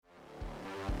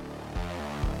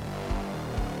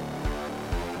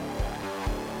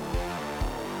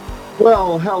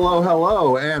Well,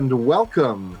 hello, and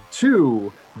welcome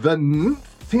to the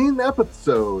 19th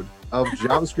episode of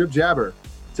JavaScript Jabber.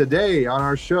 Today on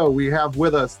our show, we have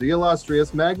with us the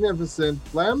illustrious, magnificent,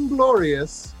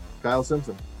 flamglorious Kyle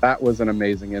Simpson. That was an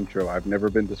amazing intro. I've never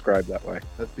been described that way.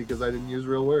 That's because I didn't use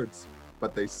real words,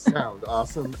 but they sound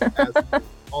awesome as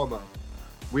almost.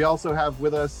 We also have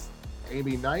with us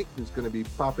Amy Knight, who's going to be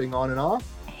popping on and off.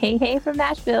 Hey from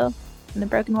Nashville, and the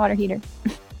broken water heater.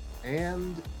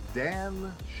 And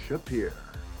Dan Shapir.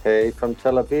 Hey, from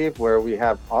Tel Aviv, where we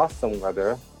have awesome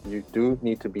weather. You do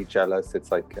need to be jealous. It's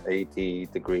like 80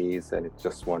 degrees, and it's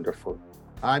just wonderful.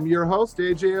 I'm your host,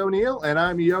 AJ O'Neill, and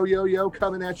I'm Yo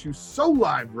coming at you so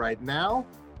live right now.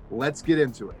 Let's get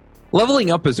into it.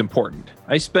 Leveling up is important.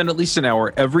 I spend at least an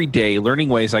hour every day learning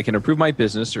ways I can improve my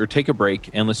business or take a break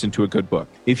and listen to a good book.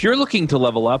 If you're looking to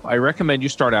level up, I recommend you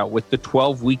start out with the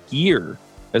 12-week year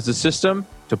as a system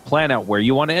to plan out where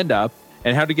you want to end up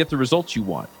and how to get the results you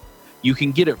want. You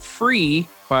can get it free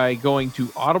by going to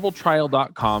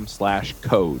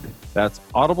audibletrial.com/code. That's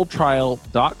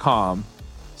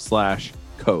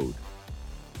audibletrial.com/code.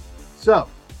 So,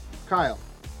 Kyle,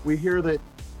 we hear that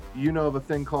you know of a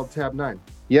thing called Tabnine.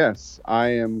 Yes, I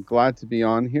am glad to be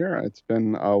on here. It's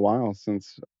been a while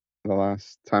since the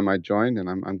last time I joined, and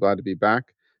I'm glad to be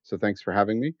back. So thanks for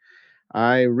having me.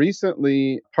 I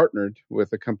recently partnered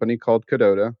with a company called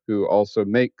Codota, who also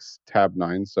makes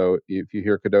Tabnine. So if you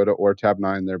hear Codota or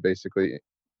Tabnine, they're basically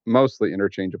mostly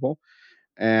interchangeable.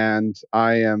 And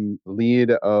I am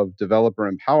lead of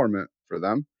developer empowerment for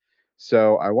them.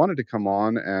 So I wanted to come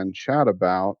on and chat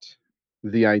about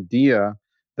the idea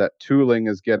that tooling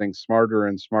is getting smarter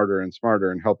and smarter and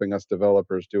smarter and helping us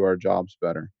developers do our jobs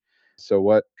better. So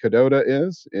what Codota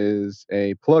is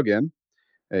a plugin.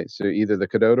 So either the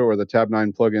Codota or the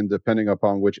Tabnine plugin, depending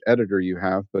upon which editor you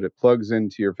have, but it plugs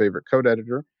into your favorite code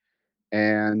editor,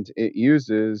 and it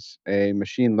uses a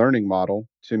machine learning model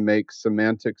to make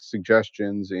semantic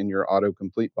suggestions in your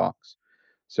autocomplete box.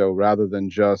 So rather than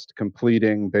just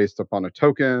completing based upon a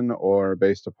token or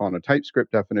based upon a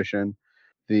TypeScript definition,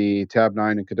 the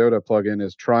Tabnine and Codota plugin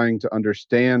is trying to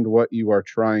understand what you are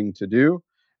trying to do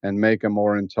and make a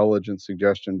more intelligent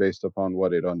suggestion based upon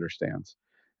what it understands.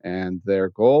 And their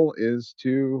goal is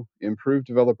to improve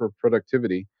developer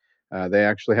productivity. They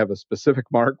actually have a specific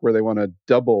mark where they want to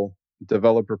double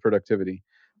developer productivity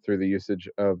through the usage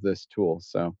of this tool.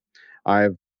 So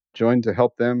I've joined to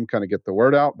help them kind of get the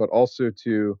word out, but also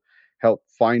to help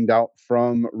find out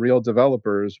from real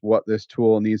developers what this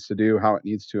tool needs to do, how it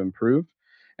needs to improve.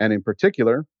 And in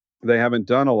particular, they haven't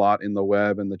done a lot in the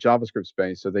web and the JavaScript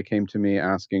space. So they came to me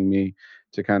asking me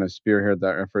to kind of spearhead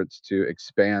their efforts to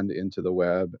expand into the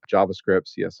web, JavaScript,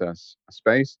 CSS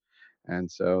space. And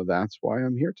so that's why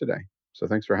I'm here today. So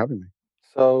thanks for having me.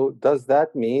 So does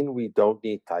that mean we don't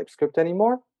need TypeScript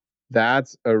anymore?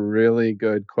 That's a really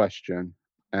good question,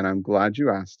 and I'm glad you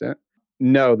asked it.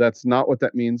 No, that's not what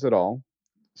that means at all.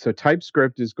 So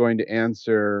TypeScript is going to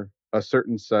answer a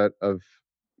certain set of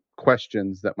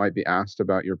questions that might be asked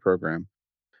about your program.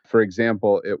 For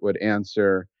example, it would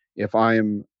answer if I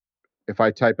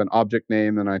type an object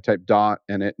name and I type dot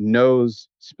and it knows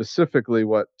specifically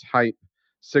what type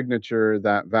signature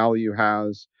that value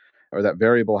has or that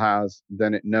variable has,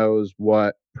 then it knows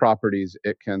what properties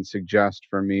it can suggest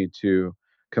for me to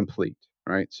complete,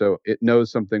 right? So it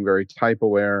knows something very type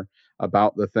aware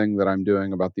about the thing that I'm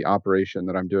doing, about the operation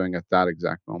that I'm doing at that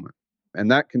exact moment.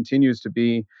 And that continues to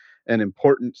be an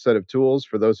important set of tools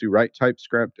for those who write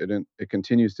TypeScript. It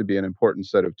continues to be an important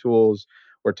set of tools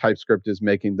where TypeScript is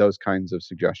making those kinds of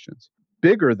suggestions.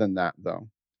 Bigger than that, though,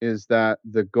 is that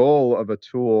the goal of a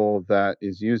tool that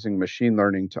is using machine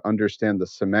learning to understand the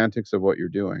semantics of what you're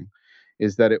doing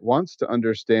is that it wants to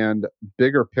understand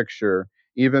bigger picture,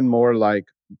 even more like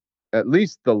at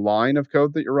least the line of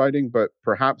code that you're writing, but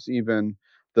perhaps even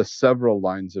the several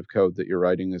lines of code that you're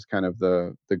writing is kind of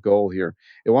the goal here.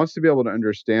 It wants to be able to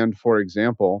understand, for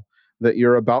example, that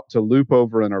you're about to loop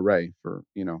over an array for,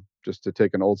 just to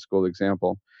take an old school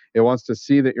example. It wants to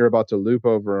see that you're about to loop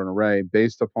over an array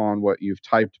based upon what you've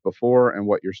typed before and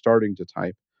what you're starting to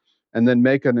type, and then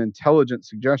make an intelligent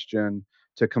suggestion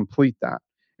to complete that.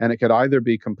 And it could either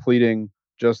be completing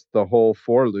just the whole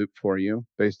for loop for you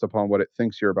based upon what it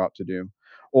thinks you're about to do,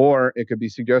 or it could be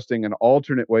suggesting an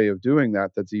alternate way of doing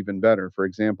that that's even better. For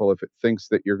example, if it thinks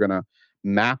that you're going to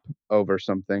map over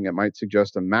something, it might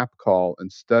suggest a map call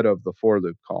instead of the for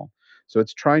loop call. So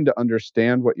it's trying to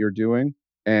understand what you're doing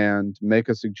and make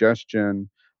a suggestion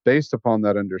based upon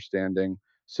that understanding,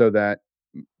 so that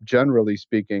generally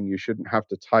speaking, you shouldn't have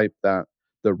to type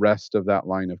the rest of that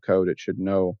line of code. It should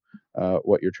know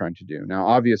what you're trying to do. Now,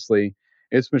 obviously,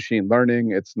 It's machine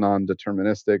learning. It's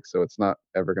non-deterministic, so it's not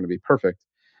ever going to be perfect.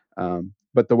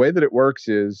 But the way that it works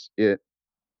is it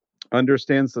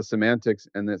understands the semantics,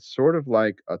 and it's sort of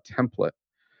like a template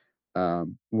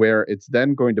where it's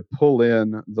then going to pull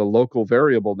in the local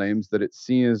variable names that it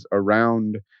sees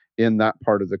around in that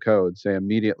part of the code, say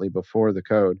immediately before the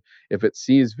code. If it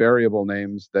sees variable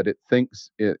names that it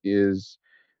thinks it is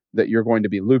that you're going to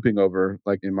be looping over,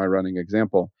 like in my running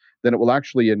example, then it will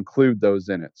actually include those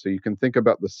in it. So you can think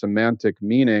about the semantic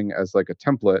meaning as like a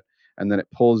template, and then it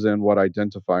pulls in what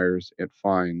identifiers it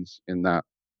finds in that,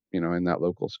 in that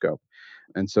local scope.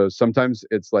 And so sometimes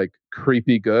it's like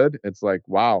creepy good. It's like,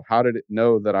 wow, how did it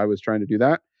know that I was trying to do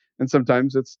that? And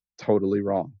sometimes it's totally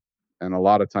wrong. And a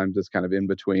lot of times it's kind of in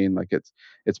between, like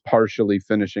it's partially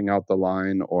finishing out the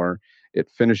line, or it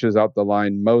finishes out the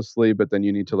line mostly, but then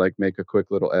you need to like make a quick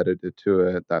little edit to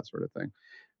it, that sort of thing.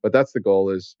 But that's the goal,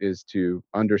 is to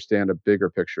understand a bigger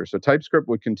picture. So TypeScript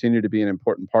would continue to be an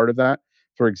important part of that.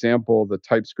 For example, the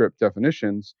TypeScript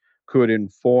definitions could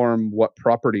inform what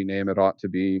property name it ought to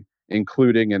be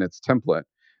including in its template.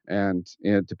 And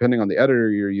depending on the editor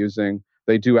you're using,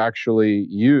 they do actually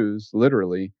use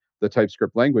literally the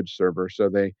TypeScript language server. So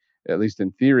they, at least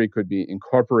in theory, could be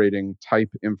incorporating type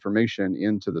information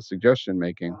into the suggestion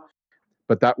making.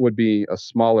 But that would be a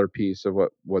smaller piece of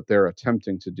what they're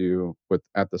attempting to do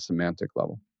at the semantic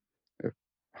level.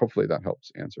 Hopefully that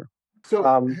helps answer.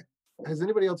 So has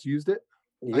anybody else used it?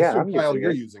 Yeah, I'm Kyle,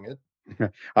 you're using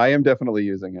it. I am definitely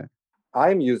using it.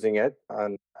 I'm using it,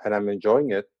 and I'm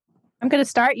enjoying it. I'm going to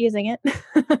start using it.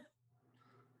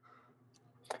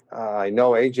 I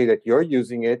know, AJ, that you're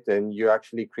using it, and you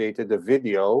actually created a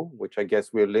video, which I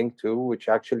guess we'll link to, which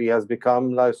actually has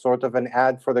become like sort of an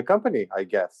ad for the company, I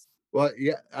guess. Well,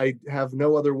 yeah, I have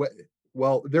no other way.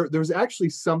 Well, there's actually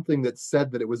something that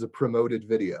said that it was a promoted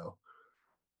video.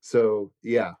 So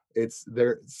yeah, it's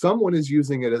there. Someone is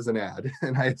using it as an ad,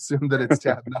 and I assume that it's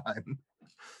Tabnine.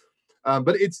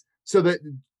 But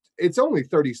it's only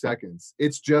 30 seconds.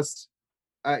 It's just,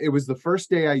 it was the first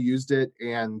day I used it,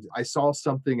 and I saw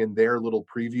something in their little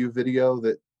preview video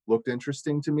that looked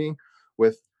interesting to me.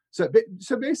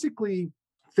 So basically,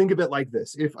 think of it like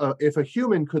this: if a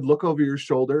human could look over your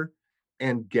shoulder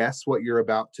and guess what you're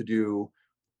about to do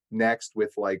next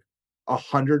with like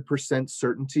 100%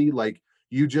 certainty, like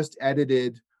you just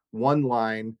edited one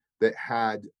line that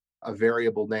had a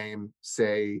variable name,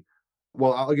 say,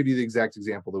 well, I'll give you the exact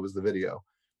example that was the video.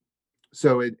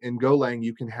 So in Golang,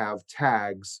 you can have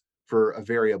tags for a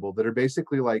variable that are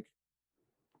basically like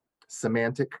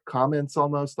semantic comments,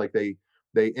 almost like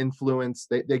they influence,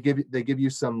 they give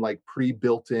you some like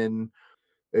pre-built-in,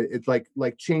 it's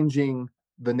like changing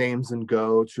the names in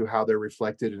Go to how they're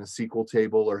reflected in a SQL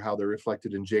table, or how they're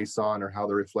reflected in JSON, or how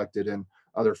they're reflected in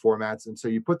other formats. And so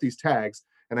you put these tags,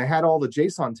 and I had all the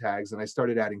JSON tags, and I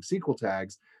started adding SQL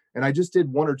tags, and I just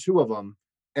did one or two of them,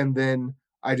 and then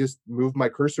I just moved my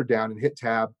cursor down and hit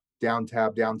tab, down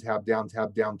tab, down tab, down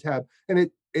tab, down tab, and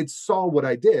it saw what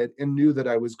I did and knew that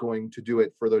I was going to do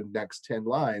it for the next 10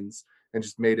 lines, and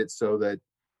just made it so that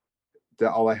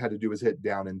all I had to do was hit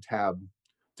down and tab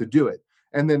to do it.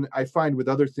 And then I find with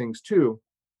other things too,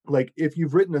 like if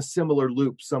you've written a similar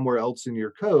loop somewhere else in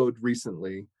your code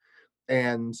recently,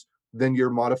 and then you're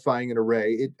modifying an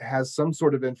array, it has some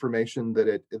sort of information that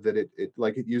it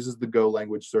like it uses the Go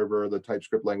language server or the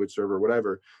TypeScript language server, or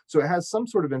whatever. So it has some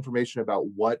sort of information about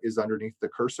what is underneath the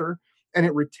cursor, and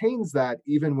it retains that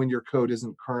even when your code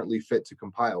isn't currently fit to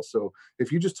compile. So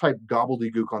if you just type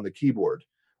gobbledygook on the keyboard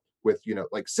with,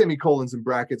 like semicolons and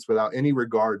brackets without any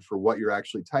regard for what you're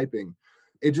actually typing,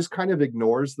 it just kind of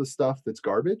ignores the stuff that's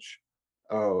garbage.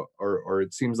 Or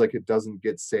it seems like it doesn't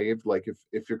get saved. Like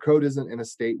if your code isn't in a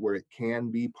state where it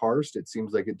can be parsed, it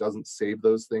seems like it doesn't save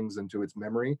those things into its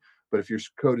memory. But if your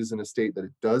code is in a state that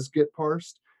it does get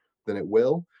parsed, then it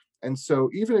will. And so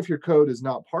even if your code is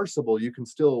not parsable, you can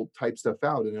still type stuff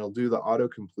out and it'll do the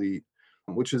autocomplete,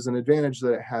 which is an advantage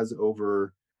that it has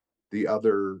over the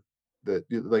other,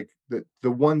 the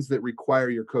ones that require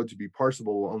your code to be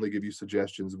parsable will only give you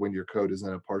suggestions when your code is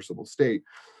in a parsable state.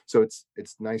 So it's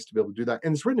nice to be able to do that.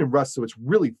 And it's written in Rust, so it's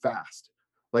really fast.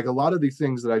 Like a lot of these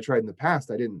things that I tried in the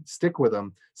past, I didn't stick with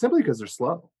them simply because they're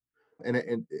slow.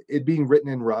 And it being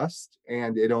written in Rust,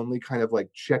 and it only kind of like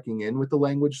checking in with the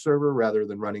language server rather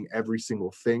than running every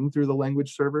single thing through the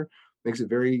language server, makes it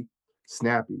very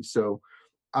snappy. So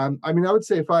I would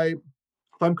say if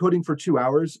I'm coding for 2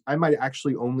 hours, I might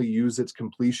actually only use its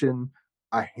completion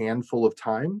a handful of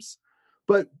times.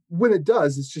 But when it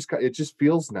does, it just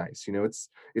feels nice.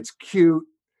 It's cute,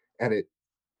 and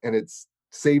it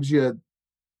saves you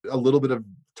a little bit of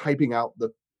typing out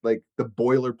the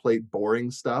boilerplate boring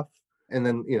stuff. And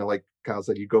then, like Kyle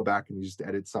said, you go back and you just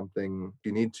edit something if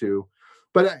you need to.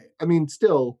 But I mean,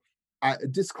 still,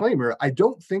 disclaimer, I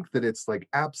don't think that it's like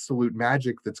absolute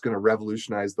magic that's going to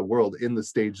revolutionize the world in the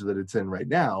stage that it's in right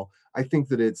now. I think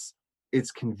that it's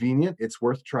convenient, it's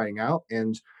worth trying out,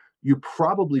 and you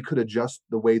probably could adjust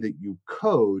the way that you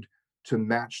code to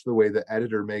match the way the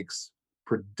editor makes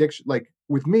prediction. Like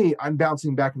with me, I'm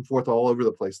bouncing back and forth all over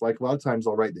the place. Like a lot of times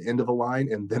I'll write the end of a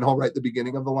line and then I'll write the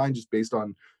beginning of the line just based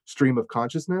on stream of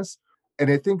consciousness. And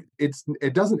I think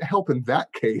it doesn't help in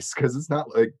that case because it's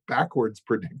not like backwards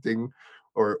predicting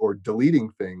or deleting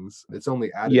things. It's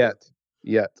only additive.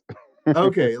 Yet.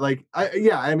 Okay, like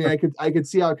I mean, I could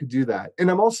see how I could do that. And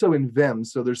I'm also in Vim,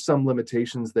 so there's some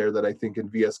limitations there that I think in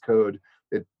VS Code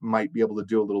it might be able to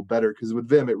do a little better, because with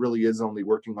Vim it really is only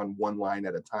working on one line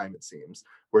at a time, it seems.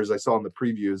 Whereas I saw in the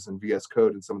previews in VS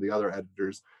Code and some of the other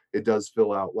editors, it does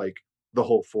fill out like the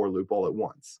whole for loop all at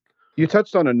once. You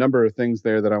touched on a number of things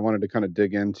there that I wanted to kind of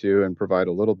dig into and provide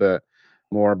a little bit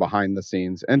more behind the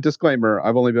scenes. And disclaimer,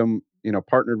 I've only been,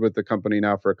 partnered with the company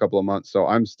now for a couple of months, so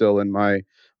I'm still in my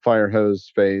fire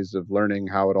hose phase of learning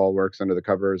how it all works under the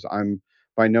covers. I'm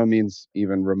by no means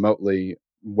even remotely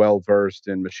well versed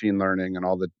in machine learning and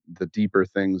all the deeper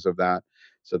things of that.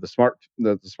 So the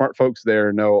smart folks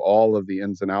there know all of the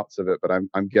ins and outs of it, but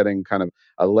I'm getting kind of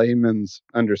a layman's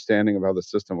understanding of how the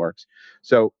system works.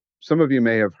 So some of you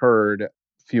may have heard a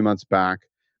few months back,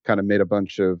 kind of made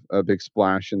a big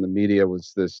splash in the media,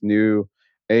 was this new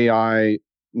AI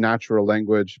natural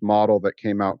language model that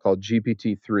came out called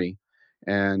GPT-3.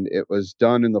 And it was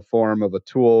done in the form of a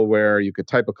tool where you could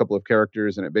type a couple of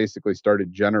characters and it basically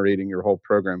started generating your whole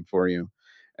program for you.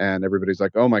 And everybody's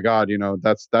like, oh my God,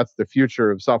 that's the future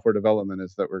of software development,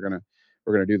 is that we're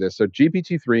gonna do this. So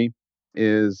GPT-3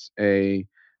 is a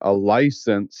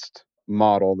licensed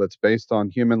model that's based on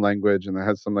human language, and that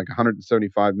has some like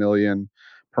 175 million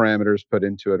parameters put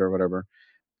into it or whatever.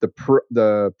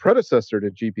 The predecessor to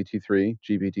GPT-3,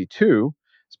 GPT-2,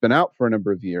 has been out for a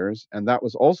number of years, and that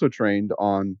was also trained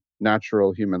on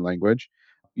natural human language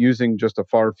using just a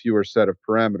far fewer set of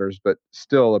parameters, but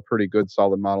still a pretty good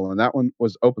solid model. And that one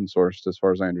was open sourced as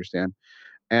far as I understand.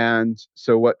 And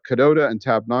so what Codota and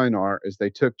Tabnine are is they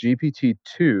took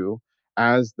GPT-2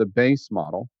 as the base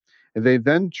model. And they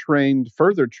then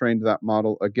further trained that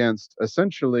model against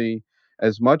essentially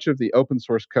as much of the open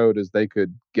source code as they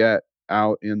could get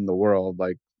out in the world,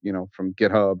 like, from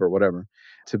GitHub or whatever,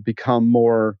 to become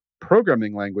more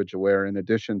programming language aware in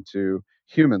addition to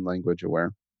human language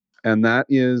aware. And that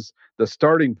is the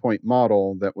starting point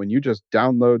model that when you just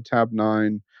download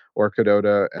Tab9 or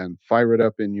Codota and fire it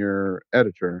up in your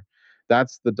editor,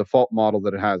 that's the default model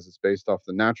that it has. It's based off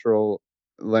the natural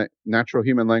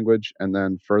human language and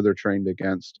then further trained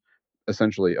against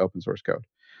essentially open source code.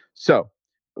 So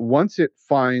once it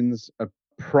finds a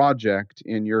project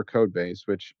in your code base,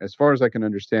 which as far as I can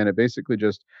understand, it basically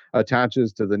just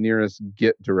attaches to the nearest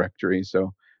Git directory.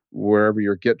 So wherever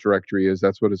your Git directory is,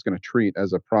 that's what it's going to treat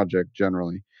as a project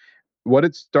generally. What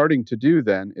it's starting to do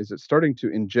then is it's starting to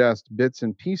ingest bits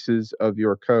and pieces of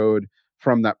your code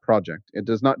from that project. It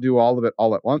does not do all of it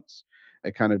all at once.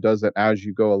 It kind of does it as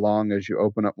you go along, as you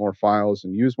open up more files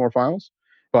and use more files.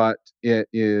 But it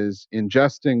is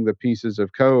ingesting the pieces of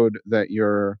code that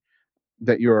you're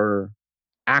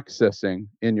accessing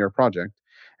in your project.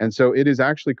 And so it is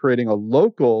actually creating a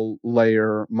local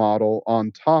layer model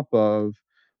on top of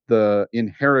the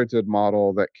inherited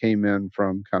model that came in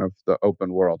from kind of the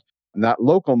open world. And that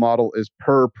local model is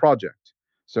per project.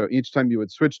 So each time you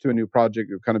would switch to a new project,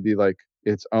 it would kind of be like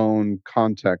its own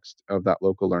context of that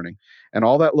local learning. And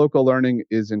all that local learning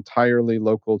is entirely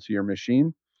local to your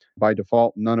machine. By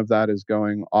default, none of that is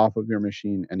going off of your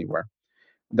machine anywhere.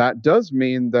 That does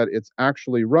mean that it's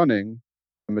actually running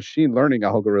a machine learning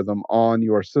algorithm on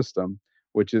your system,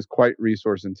 which is quite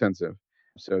resource intensive.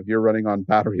 So if you're running on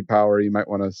battery power, you might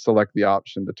want to select the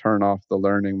option to turn off the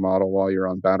learning model while you're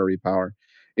on battery power.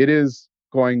 It is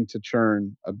going to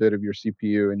churn a bit of your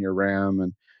CPU and your RAM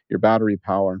and your battery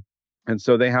power. And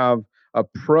so they have a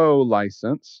pro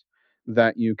license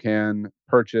that you can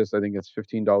purchase. I think it's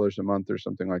 $15 a month or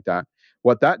something like that.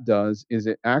 What that does is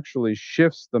it actually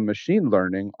shifts the machine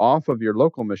learning off of your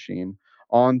local machine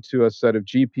onto a set of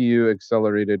GPU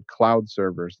accelerated cloud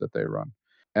servers that they run.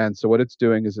 And so what it's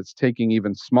doing is it's taking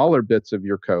even smaller bits of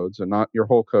your code, so not your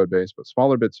whole code base, but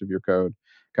smaller bits of your code,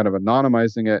 kind of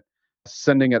anonymizing it,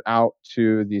 sending it out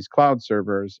to these cloud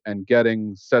servers and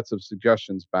getting sets of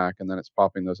suggestions back, and then it's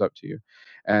popping those up to you.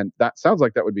 And that sounds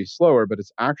like that would be slower, but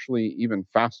it's actually even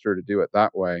faster to do it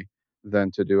that way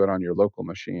than to do it on your local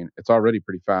machine. It's already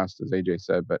pretty fast, as AJ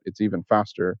said, but it's even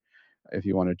faster if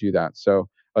you want to do that. So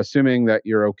assuming that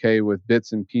you're okay with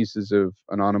bits and pieces of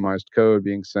anonymized code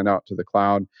being sent out to the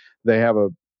cloud. They have a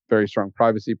very strong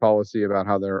privacy policy about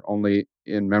how they're only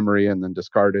in memory and then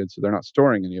discarded, so they're not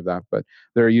storing any of that, but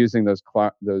they're using those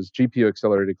GPU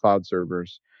accelerated cloud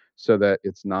servers so that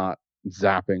it's not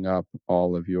zapping up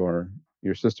all of your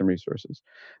system resources.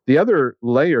 The other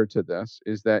layer to this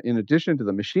is that in addition to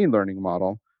the machine learning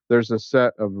model, there's a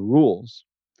set of rules,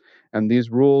 and these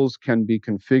rules can be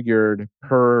configured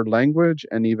per language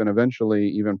and even eventually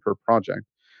even per project.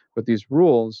 But these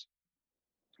rules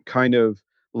kind of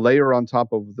layer on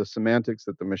top of the semantics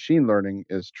that the machine learning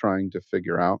is trying to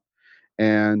figure out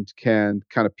and can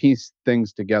kind of piece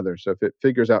things together. So if it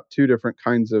figures out two different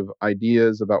kinds of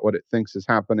ideas about what it thinks is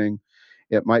happening,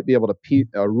 it might be able to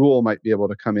a rule might be able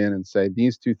to come in and say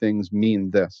these two things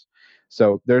mean this.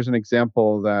 So there's an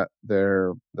example that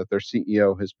their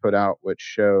CEO has put out, which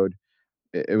showed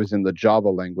it was in the Java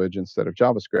language instead of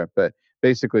JavaScript, but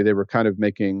basically they were kind of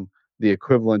making the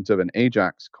equivalent of an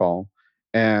Ajax call,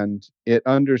 and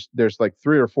there's like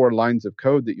 3 or 4 lines of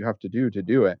code that you have to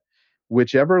do it.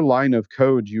 Whichever line of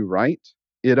code you write,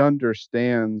 it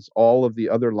understands all of the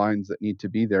other lines that need to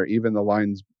be there, even the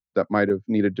lines that might have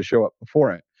needed to show up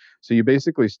before it. So you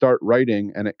basically start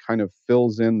writing and it kind of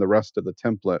fills in the rest of the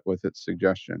template with its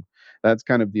suggestion. That's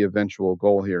kind of the eventual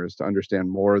goal here, is to understand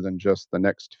more than just the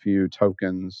next few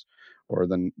tokens or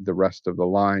the rest of the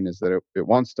line, is that it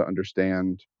wants to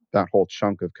understand that whole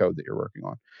chunk of code that you're working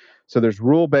on. So there's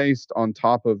rule based on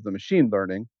top of the machine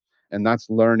learning, and that's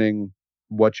learning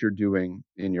what you're doing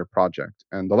in your project.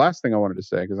 And the last thing I wanted to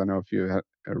say, because I know if you had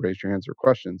raised your hands or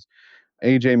questions,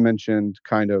 AJ mentioned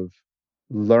kind of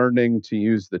learning to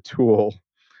use the tool.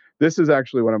 This is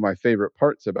actually one of my favorite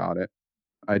parts about it.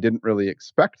 I didn't really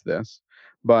expect this,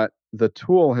 but the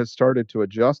tool has started to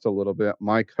adjust a little bit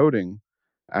my coding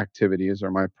activities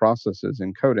or my processes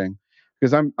in coding,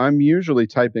 because I'm usually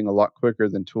typing a lot quicker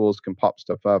than tools can pop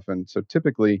stuff up, and so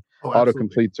typically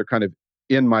autocompletes are kind of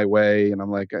in my way, and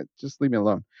I'm like, just leave me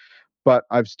alone. But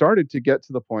I've started to get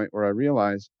to the point where I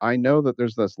realize I know that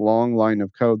there's this long line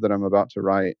of code that I'm about to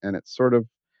write, and it's sort of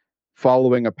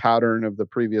following a pattern of the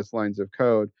previous lines of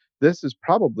code. This is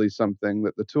probably something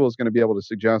that the tool is going to be able to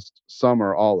suggest some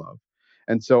or all of.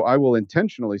 And so I will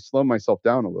intentionally slow myself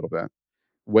down a little bit,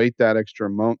 wait that extra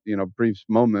brief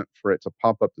moment for it to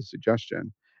pop up the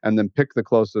suggestion, and then pick the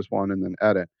closest one and then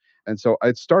edit. And so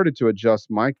I started to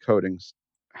adjust my coding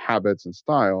habits and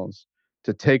styles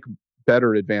to take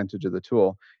better advantage of the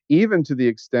tool, even to the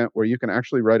extent where you can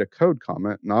actually write a code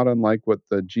comment, not unlike what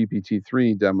the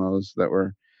GPT-3 demos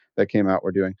that came out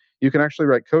were doing. You can actually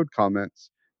write code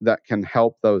comments that can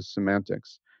help those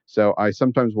semantics. So I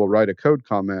sometimes will write a code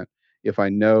comment if I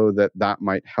know that that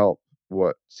might help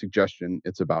what suggestion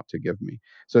it's about to give me.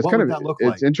 So it's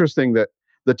it's interesting that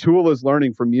the tool is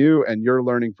learning from you and you're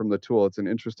learning from the tool. It's an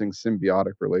interesting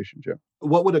symbiotic relationship.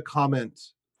 What would a comment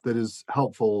that is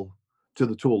helpful to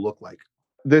the tool look like?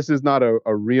 This is not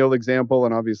a real example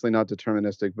and obviously not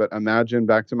deterministic, but imagine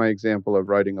back to my example of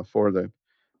writing a for loop.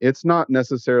 It's not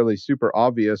necessarily super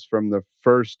obvious from the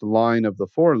first line of the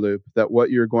for loop that what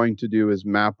you're going to do is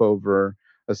map over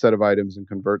a set of items and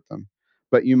convert them.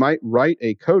 But you might write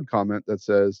a code comment that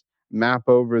says map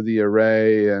over the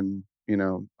array and,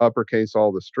 uppercase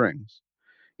all the strings.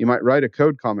 You might write a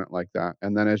code comment like that.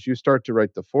 And then as you start to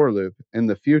write the for loop in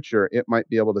the future, it might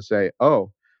be able to say,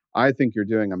 oh, I think you're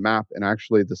doing a map. And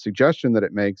actually the suggestion that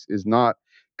it makes is not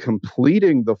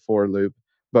completing the for loop,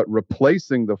 but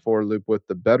replacing the for loop with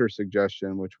the better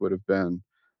suggestion, which would have been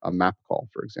a map call,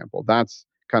 for example. That's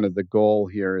kind of the goal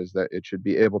here, is that it should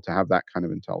be able to have that kind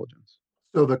of intelligence.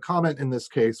 So the comment in this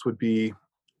case would be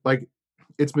like,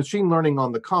 it's machine learning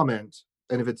on the comment.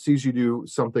 And if it sees you do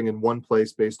something in one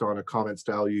place based on a comment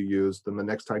style you use, then the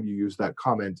next time you use that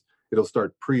comment, it'll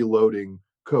start preloading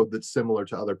code that's similar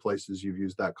to other places you've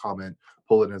used that comment,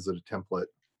 pull it as a template.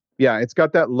 Yeah, it's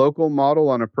got that local model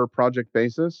on a per project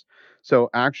basis. So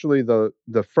actually the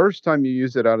first time you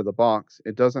use it out of the box,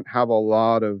 it doesn't have a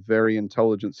lot of very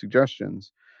intelligent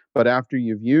suggestions. But after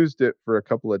you've used it for a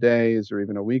couple of days or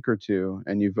even a week or two,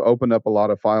 and you've opened up a lot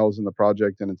of files in the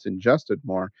project and it's ingested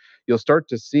more, you'll start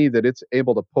to see that it's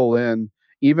able to pull in,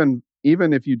 even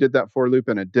if you did that for loop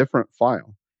in a different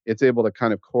file, it's able to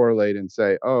kind of correlate and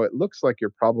say, oh, it looks like you're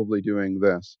probably doing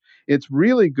this. It's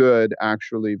really good,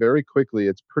 actually, very quickly.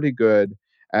 It's pretty good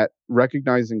at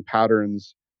recognizing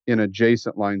patterns in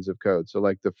adjacent lines of code. So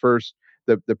like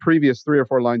the previous 3 or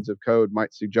 4 lines of code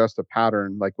might suggest a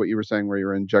pattern, like what you were saying, where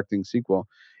you're injecting SQL.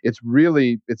 It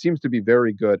seems to be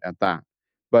very good at that.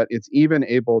 But it's even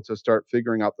able to start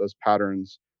figuring out those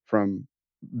patterns from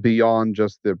beyond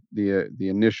just the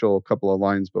initial couple of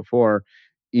lines before,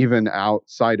 even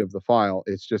outside of the file.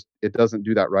 It's just, it doesn't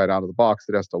do that right out of the box.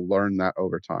 It has to learn that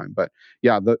over time. But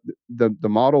yeah, the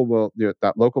model will,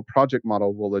 that local project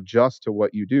model will adjust to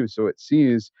what you do. So it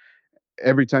sees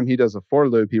every time he does a for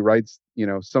loop, he writes,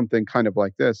 something kind of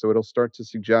like this. So it'll start to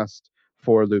suggest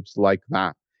for loops like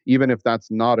that, even if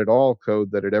that's not at all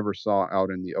code that it ever saw out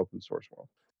in the open source world.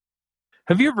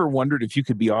 Have you ever wondered if you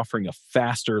could be offering a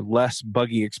faster, less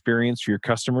buggy experience for your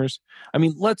customers? I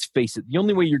mean, let's face it, the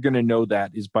only way you're going to know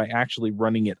that is by actually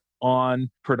running it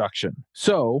on production.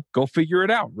 So go figure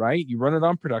it out, right? You run it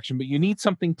on production, but you need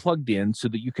something plugged in so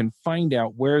that you can find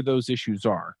out where those issues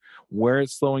are, where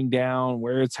it's slowing down,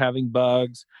 where it's having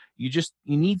bugs. You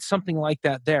need something like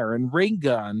that there. And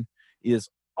Raygun is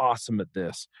awesome at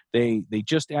this. They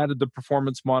just added the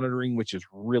performance monitoring, which is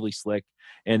really slick,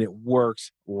 and it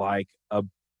works like a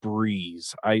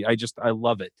breeze. I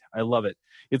love it. I love it.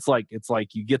 It's like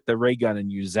you get the ray gun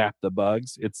and you zap the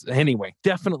bugs. Anyway,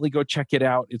 definitely go check it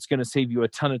out. It's going to save you a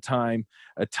ton of time,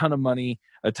 a ton of money,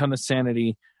 a ton of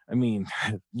sanity. I mean,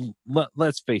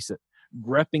 let's face it.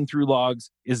 Grepping through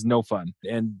logs is no fun,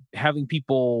 and having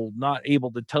people not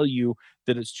able to tell you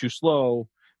that it's too slow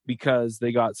because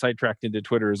they got sidetracked into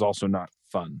Twitter is also not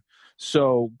fun.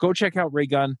 So go check out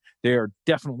Raygun. They are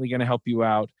definitely going to help you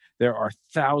out. There are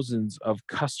thousands of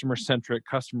customer-centric,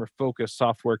 customer-focused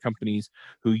software companies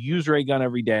who use Raygun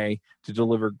every day to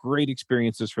deliver great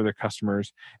experiences for their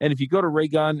customers. And if you go to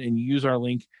Raygun and you use our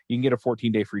link, you can get a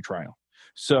 14-day free trial.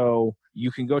 So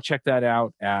you can go check that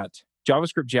out at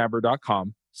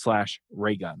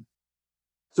javascriptjabber.com/Raygun.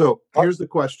 So here's the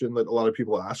question that a lot of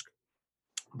people ask,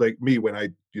 like me, when I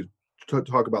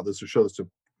talk about this or show this to them.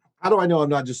 How do I know I'm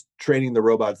not just training the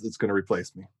robots that's going to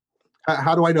replace me?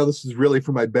 How do I know this is really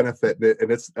for my benefit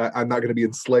and I'm not going to be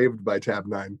enslaved by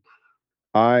Tabnine?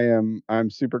 I'm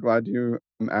super glad you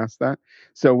asked that.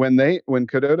 So when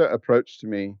Codota approached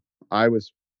me, I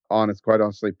was quite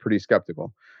honestly, pretty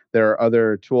skeptical. There are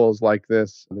other tools like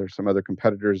this. There's some other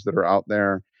competitors that are out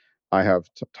there. I have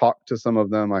talked to some of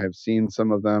them. I have seen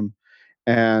some of them.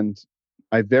 And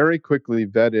I very quickly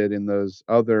vetted in those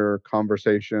other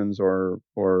conversations or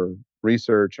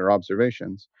research or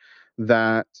observations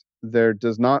that there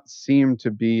does not seem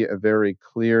to be a very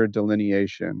clear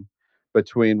delineation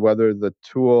between whether the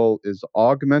tool is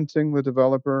augmenting the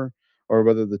developer or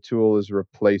whether the tool is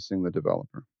replacing the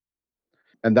developer.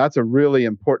 And that's a really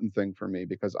important thing for me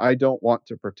because I don't want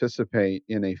to participate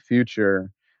in a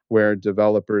future where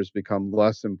developers become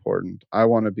less important. I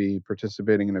want to be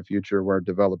participating in a future where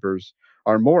developers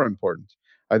are more important.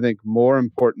 I think more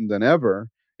important than ever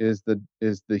is the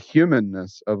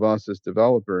humanness of us as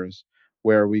developers,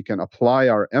 where we can apply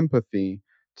our empathy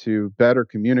to better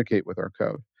communicate with our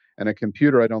code. And a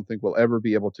computer, I don't think, will ever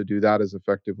be able to do that as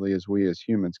effectively as we as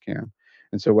humans can.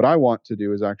 And so what I want to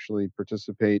do is actually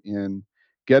participate in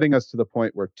getting us to the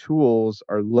point where tools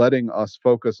are letting us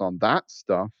focus on that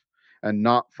stuff and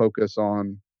not focus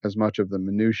on as much of the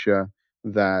minutia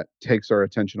that takes our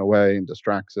attention away and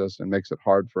distracts us and makes it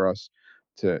hard for us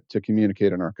to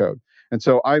communicate in our code. And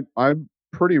so I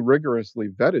pretty rigorously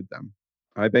vetted them.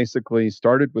 I basically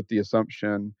started with the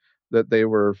assumption that they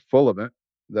were full of it,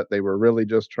 that they were really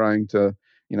just trying to,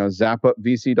 zap up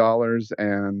VC dollars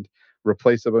and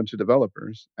replace a bunch of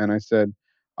developers. And I said,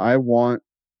 I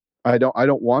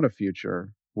don't want a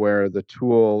future where the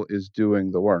tool is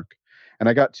doing the work. And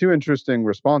I got two interesting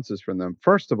responses from them.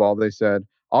 First of all, they said,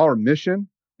 our mission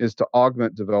is to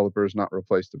augment developers, not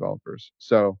replace developers.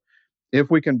 So if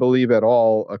we can believe at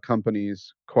all a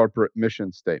company's corporate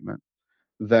mission statement,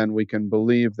 then we can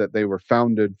believe that they were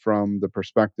founded from the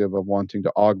perspective of wanting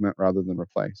to augment rather than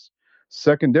replace.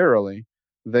 Secondarily,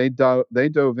 they dove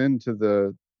into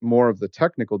the more of the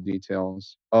technical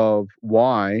details of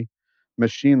why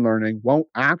machine learning won't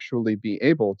actually be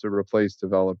able to replace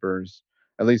developers,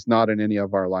 at least not in any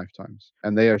of our lifetimes.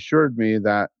 And they assured me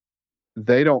that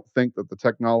they don't think that the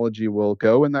technology will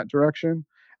go in that direction,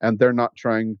 and they're not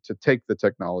trying to take the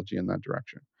technology in that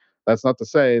direction. That's not to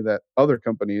say that other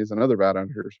companies and other bad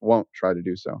actors won't try to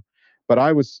do so. But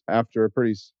I was, after a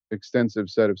pretty extensive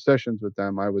set of sessions with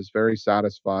them, I was very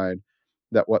satisfied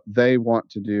that what they want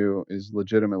to do is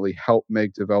legitimately help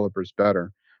make developers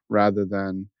better rather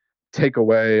than take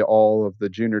away all of the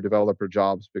junior developer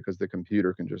jobs because the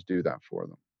computer can just do that for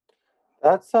them.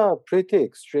 That's a pretty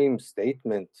extreme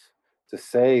statement to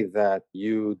say that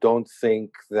you don't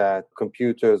think that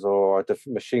computers or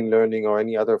machine learning or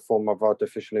any other form of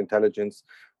artificial intelligence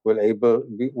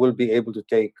will be able to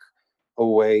take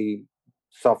away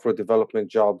software development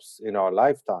jobs in our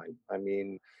lifetime. I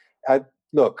mean,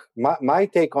 Look, my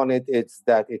take on it is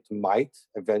that it might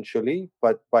eventually,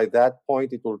 but by that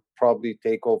point, it will probably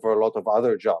take over a lot of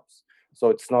other jobs. So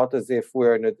it's not as if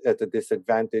we're at a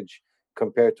disadvantage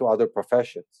compared to other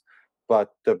professions.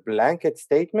 But the blanket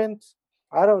statement,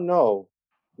 I don't know,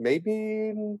 maybe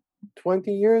in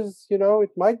 20 years, it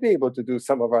might be able to do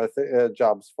some of our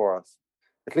jobs for us,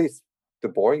 at least the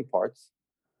boring parts.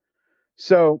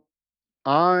 So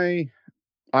I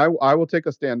I will take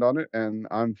a stand on it, and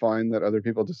I'm fine that other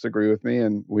people disagree with me,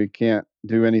 and we can't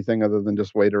do anything other than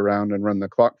just wait around and run the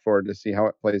clock forward to see how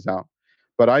it plays out.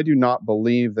 But I do not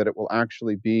believe that it will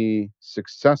actually be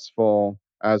successful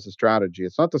as a strategy.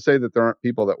 It's not to say that there aren't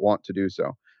people that want to do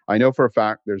so. I know for a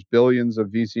fact there's billions of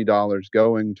VC dollars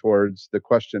going towards the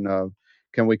question of,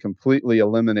 can we completely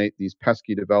eliminate these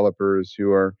pesky developers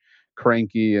who are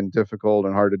cranky and difficult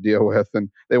and hard to deal with, and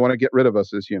they want to get rid of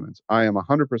us as humans. I am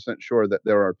 100% sure that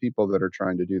there are people that are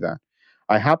trying to do that.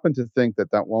 I happen to think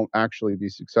that that won't actually be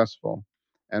successful.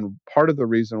 And part of the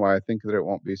reason why I think that it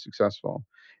won't be successful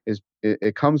is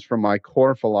it comes from my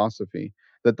core philosophy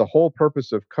that the whole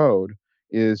purpose of code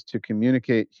is to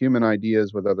communicate human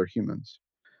ideas with other humans.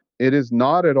 It is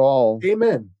not at all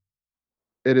Amen.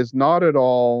 It is not at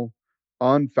all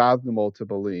unfathomable to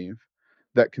believe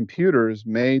that computers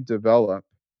may develop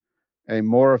a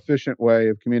more efficient way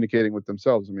of communicating with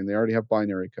themselves. I mean, they already have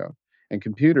binary code. And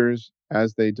computers,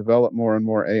 as they develop more and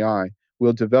more AI,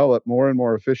 will develop more and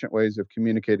more efficient ways of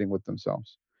communicating with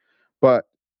themselves. But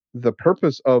the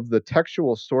purpose of the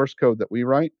textual source code that we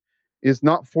write is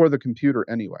not for the computer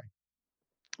anyway.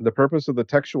 The purpose of the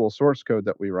textual source code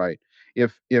that we write,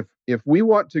 if we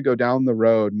want to go down the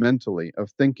road mentally of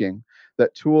thinking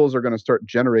that tools are going to start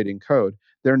generating code,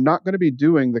 they're not going to be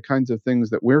doing the kinds of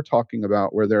things that we're talking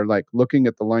about, where they're like looking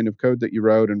at the line of code that you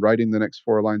wrote and writing the next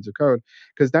 4 lines of code,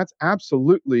 because that's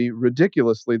absolutely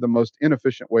ridiculously the most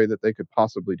inefficient way that they could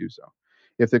possibly do so.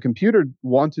 If the computer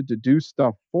wanted to do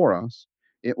stuff for us,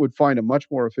 it would find a much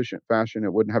more efficient fashion.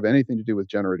 It wouldn't have anything to do with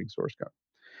generating source code.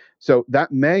 So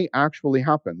that may actually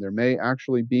happen. There may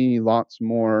actually be lots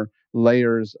more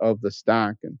layers of the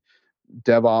stack, and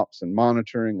DevOps and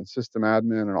monitoring and system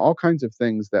admin and all kinds of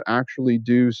things that actually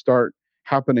do start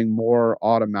happening more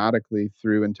automatically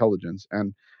through intelligence.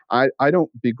 And I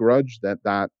don't begrudge that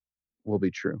that will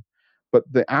be true. But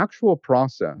the actual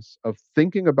process of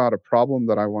thinking about a problem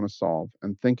that I want to solve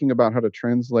and thinking about how to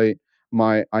translate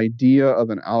my idea of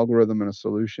an algorithm and a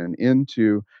solution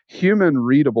into human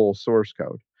readable source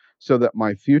code so that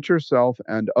my future self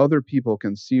and other people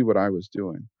can see what I was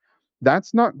doing,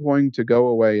 that's not going to go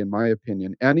away, in my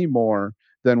opinion, any more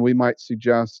than we might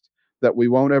suggest that we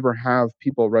won't ever have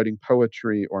people writing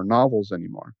poetry or novels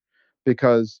anymore,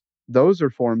 because those are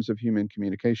forms of human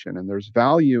communication, and there's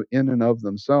value in and of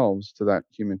themselves to that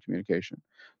human communication.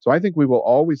 So I think we will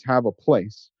always have a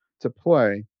place to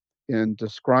play in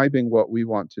describing what we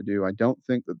want to do. I don't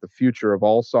think that the future of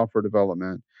all software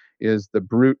development is the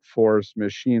brute force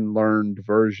machine learned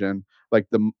version, like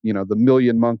the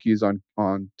million monkeys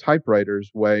on typewriters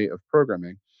way of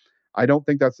programming. I don't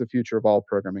think that's the future of all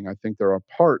programming. I think there are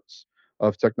parts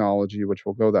of technology which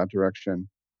will go that direction.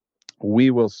 We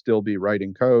will still be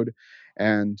writing code,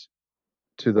 and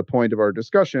to the point of our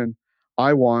discussion,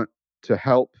 I want to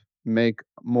help make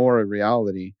more a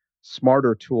reality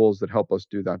smarter tools that help us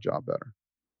do that job better.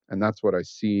 And that's what I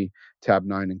see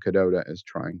Tabnine and Codota as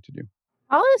trying to do.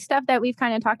 All the stuff that we've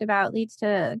kind of talked about leads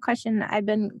to a question I've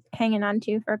been hanging on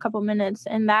to for a couple minutes,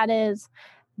 and that is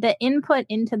the input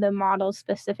into the model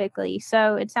specifically.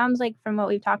 So it sounds like from what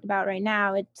we've talked about right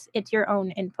now, it's your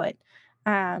own input.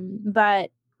 But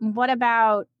what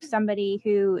about somebody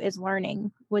who is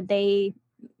learning? Would they,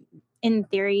 in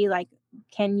theory, like,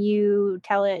 can you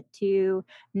tell it to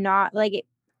not like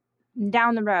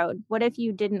down the road? What if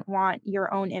you didn't want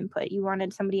your own input? You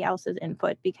wanted somebody else's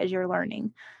input because you're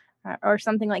learning, or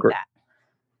something like that.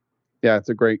 Yeah, it's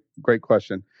a great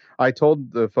question. I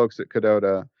told the folks at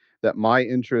Codota that my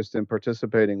interest in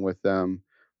participating with them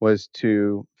was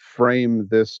to frame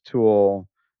this tool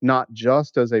not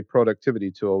just as a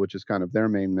productivity tool, which is kind of their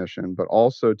main mission, but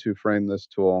also to frame this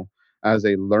tool as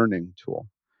a learning tool,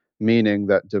 meaning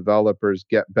that developers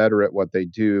get better at what they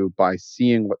do by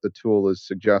seeing what the tool is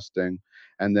suggesting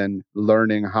and then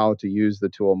learning how to use the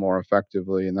tool more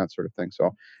effectively and that sort of thing.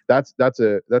 So that's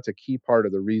a key part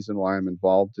of the reason why I'm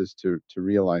involved, is to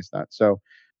realize that. So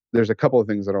there's a couple of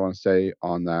things that I want to say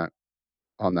on that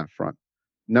front.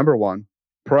 Number one,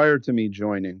 prior to me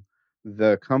joining,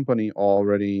 the company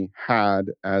already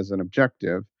had as an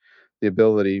objective the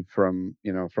ability from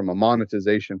a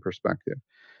monetization perspective.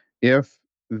 If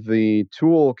the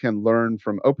tool can learn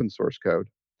from open source code,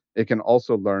 it can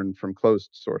also learn from closed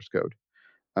source code.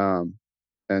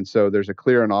 And so there's a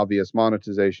clear and obvious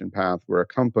monetization path where a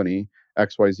company,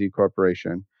 XYZ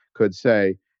Corporation, could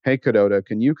say, hey, Codota,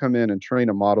 can you come in and train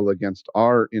a model against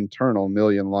our internal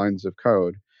million lines of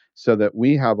code so that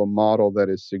we have a model that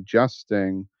is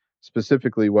suggesting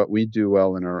specifically what we do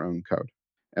well in our own code?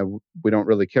 And we don't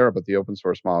really care about the open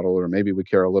source model, or maybe we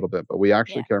care a little bit, but we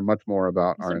actually care much more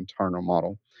about our internal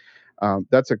model.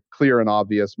 That's a clear and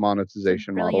obvious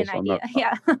monetization model. So idea.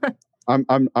 Yeah.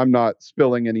 I'm not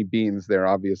spilling any beans there.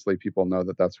 Obviously, people know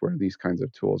that that's where these kinds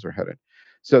of tools are headed.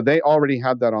 So they already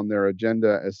had that on their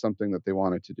agenda as something that they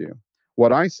wanted to do.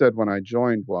 What I said when I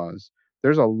joined was,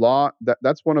 there's a lot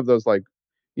that's one of those, like,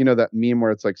 you know, that meme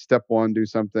where it's like step 1, do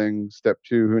something, step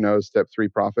 2, who knows, step 3,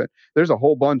 profit. There's a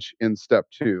whole bunch in step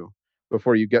 2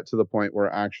 before you get to the point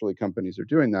where actually companies are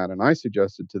doing that. And I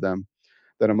suggested to them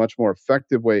that a much more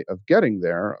effective way of getting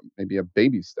there, maybe a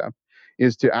baby step,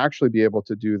 is to actually be able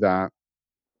to do that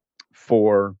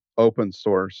for open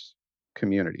source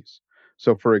communities.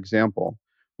 So, for example,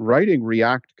 writing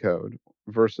React code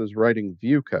versus writing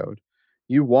Vue code,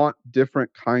 you want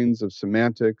different kinds of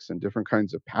semantics and different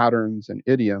kinds of patterns and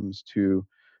idioms to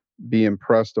be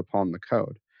impressed upon the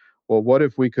code. Well, what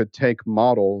if we could take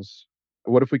models?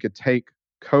 What if we could take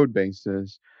code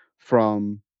bases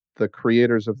from the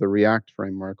creators of the React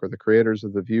framework, or the creators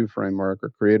of the Vue framework, or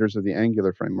creators of the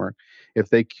Angular framework? If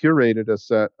they curated a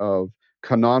set of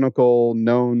canonical,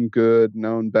 known good,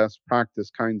 known best practice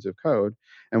kinds of code,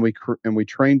 and we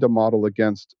trained a model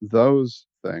against those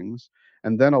things,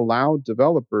 and then allowed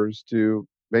developers to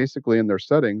basically in their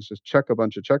settings just check a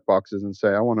bunch of checkboxes and say,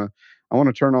 I want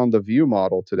to turn on the Vue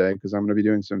model today because I'm going to be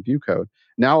doing some Vue code.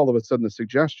 Now all of a sudden the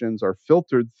suggestions are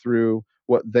filtered through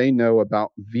what they know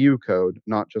about Vue code,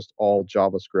 not just all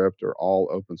JavaScript or all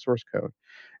open source code.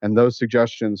 And those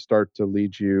suggestions start to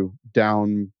lead you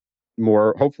down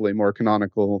more, hopefully more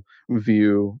canonical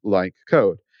Vue like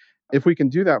code. If we can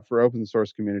do that for open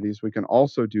source communities, we can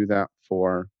also do that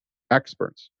for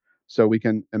experts. So we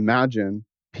can imagine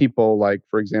people like,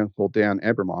 for example, Dan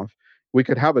Abramoff. We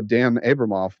could have a Dan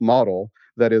Abramoff model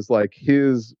that is like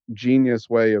his genius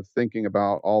way of thinking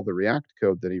about all the React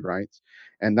code that he writes.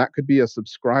 And that could be a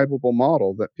subscribable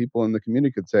model that people in the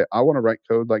community could say, I want to write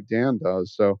code like Dan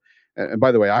does. So, and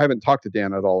by the way, I haven't talked to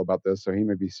Dan at all about this, so he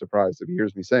may be surprised if he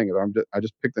hears me saying it. I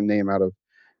just picked the name out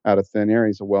of thin air.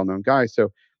 He's a well-known guy.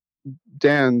 So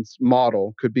Dan's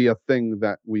model could be a thing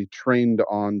that we trained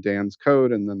on Dan's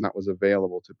code, and then that was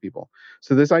available to people.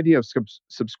 So this idea of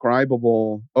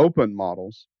subscribable open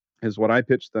models is what I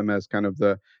pitched them as kind of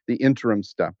the interim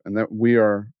step, and that we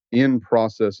are in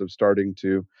process of starting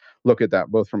to look at that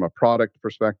both from a product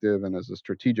perspective and as a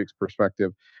strategic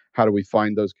perspective. How do we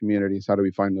find those communities? How do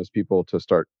we find those people to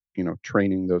start,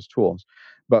 training those tools?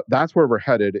 But that's where we're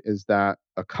headed, is that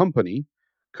a company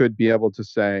could be able to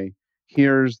say,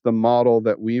 here's the model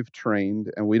that we've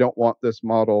trained, and we don't want this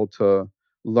model to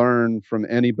learn from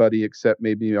anybody except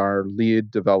maybe our lead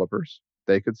developers.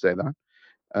 They could say that.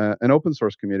 An open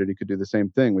source community could do the same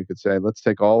thing. We could say, let's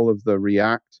take all of the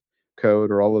React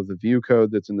code or all of the Vue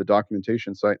code that's in the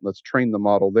documentation site, and let's train the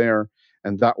model there.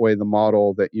 And that way, the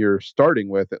model that you're starting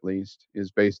with, at least,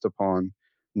 is based upon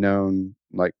known,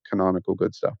 like, canonical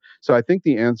good stuff. So I think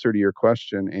the answer to your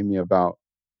question, Amy, about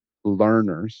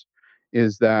learners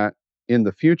is that in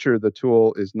the future, the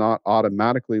tool is not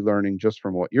automatically learning just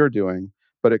from what you're doing,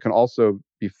 but it can also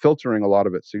be filtering a lot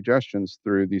of its suggestions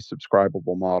through these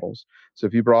subscribable models. So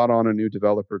if you brought on a new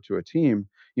developer to a team,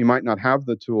 you might not have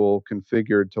the tool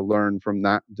configured to learn from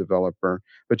that developer,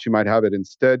 but you might have it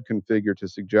instead configured to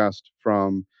suggest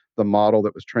from the model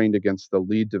that was trained against the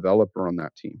lead developer on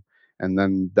that team. And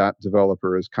then that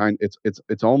developer is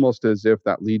it's almost as if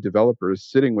that lead developer is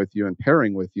sitting with you and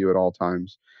pairing with you at all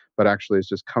times, but actually it's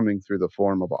just coming through the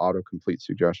form of autocomplete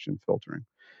suggestion filtering.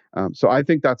 So I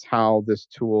think that's how this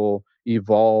tool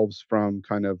evolves from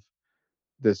kind of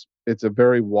this. It's a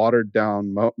very watered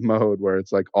down mode where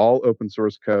it's like all open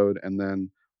source code and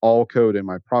then all code in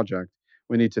my project.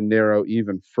 We need to narrow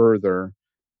even further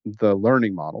the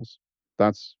learning models.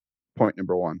 That's point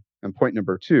number one. And point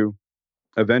number two,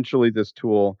 eventually this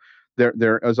tool,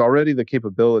 there is already the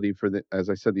capability for as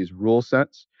I said, these rule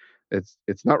sets.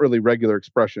 It's not really regular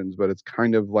expressions, but it's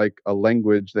kind of like a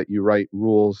language that you write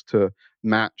rules to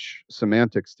match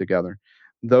semantics together.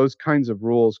 Those kinds of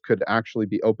rules could actually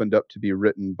be opened up to be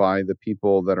written by the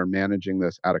people that are managing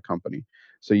this at a company.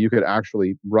 So you could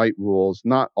actually write rules,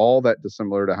 not all that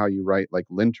dissimilar to how you write like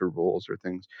linter rules or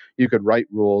things. You could write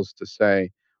rules to say,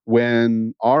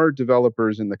 when our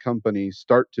developers in the company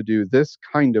start to do this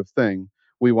kind of thing,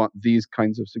 we want these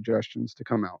kinds of suggestions to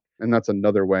come out. And that's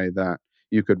another way that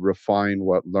you could refine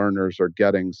what learners are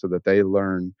getting so that they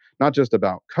learn not just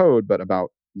about code, but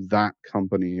about that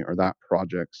company or that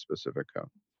project specific code.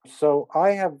 So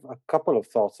I have a couple of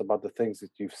thoughts about the things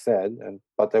that you've said,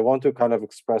 but I want to kind of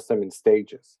express them in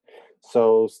stages.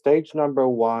 So stage number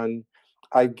one,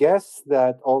 I guess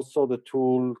that also the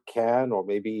tool can or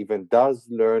maybe even does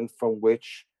learn from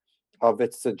which of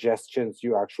its suggestions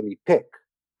you actually pick.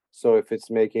 So if it's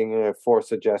making 4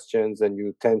 suggestions and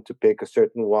you tend to pick a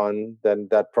certain one, then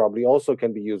that probably also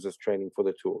can be used as training for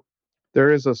the tool.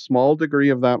 There is a small degree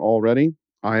of that already.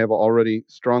 I have already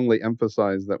strongly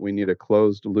emphasized that we need a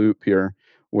closed loop here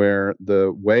where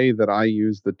the way that I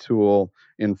use the tool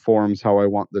informs how I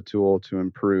want the tool to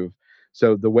improve.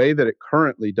 So the way that it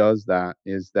currently does that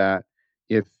is that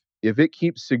if it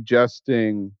keeps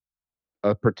suggesting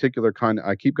a particular kind,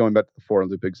 I keep going back to the for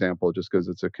loop example just because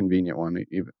it's a convenient one,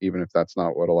 even if that's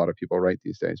not what a lot of people write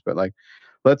these days. But like,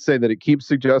 let's say that it keeps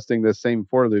suggesting this same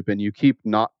for loop and you keep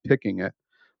not picking it.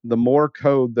 The more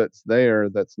code that's there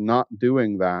that's not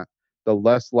doing that, the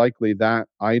less likely that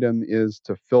item is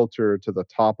to filter to the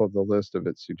top of the list of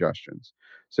its suggestions.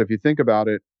 So if you think about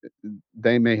it,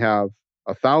 they may have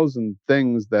 1,000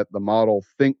 things that the model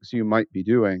thinks you might be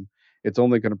doing. It's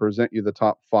only going to present you the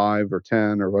top 5 or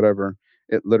 10 or whatever.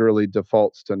 It literally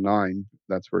defaults to 9.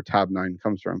 That's where Tabnine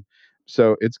comes from.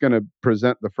 So it's going to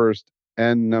present the first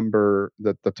n number,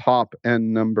 the top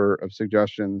n number of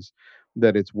suggestions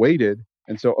that it's weighted.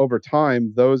 And so over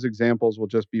time, those examples will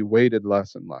just be weighted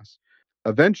less and less.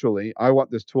 Eventually, I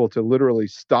want this tool to literally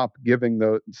stop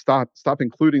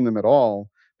including them at all,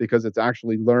 because it's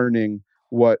actually learning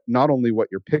not only what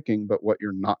you're picking, but what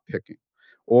you're not picking.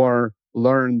 Or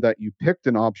learn that you picked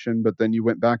an option, but then you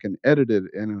went back and edited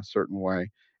it in a certain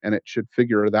way, and it should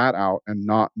figure that out and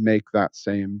not make that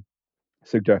same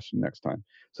suggestion next time.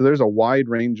 So there's a wide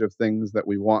range of things that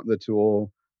we want the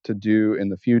tool to do in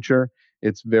the future.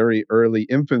 It's very early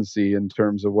infancy in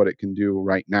terms of what it can do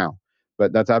right now,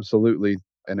 but that's absolutely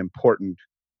an important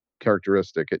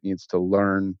characteristic. It needs to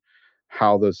learn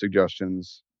how those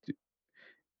suggestions,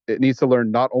 it needs to learn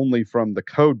not only from the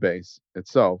code base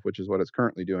itself, which is what it's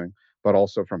currently doing, but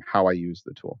also from how I use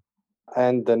the tool.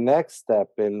 And the next step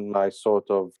in my sort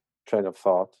of train of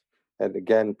thought, and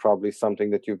again, probably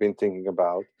something that you've been thinking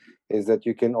about, is that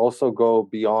you can also go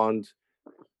beyond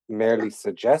merely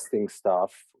suggesting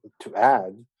stuff to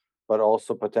add, but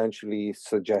also potentially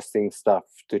suggesting stuff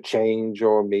to change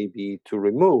or maybe to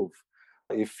remove.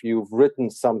 If you've written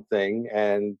something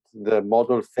and the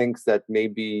model thinks that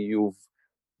maybe you've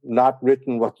not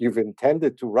written what you've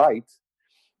intended to write,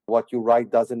 what you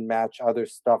write doesn't match other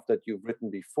stuff that you've written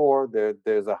before,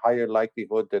 there's a higher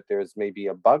likelihood that there's maybe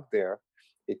a bug there.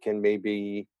 It can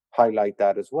maybe highlight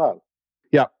that as well.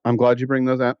 Yeah, I'm glad you bring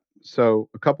those up. So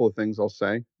a couple of things I'll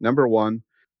say. Number one,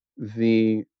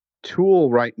 the tool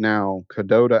right now,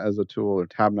 Codota as a tool or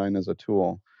Tabnine as a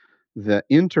tool, the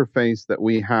interface that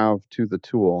we have to the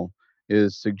tool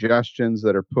is suggestions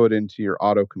that are put into your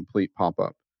autocomplete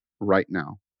pop-up right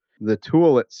now. The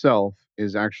tool itself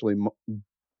is actually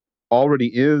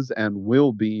already is and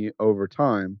will be over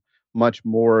time much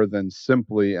more than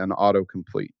simply an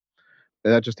autocomplete.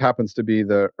 That just happens to be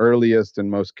the earliest and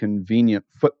most convenient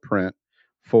footprint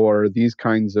for these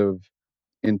kinds of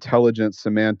intelligent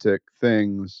semantic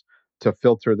things to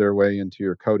filter their way into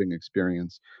your coding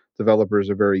experience. Developers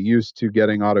are very used to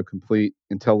getting autocomplete,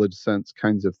 IntelliSense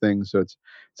kinds of things, so it's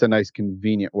a nice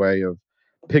convenient way of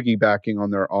piggybacking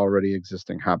on their already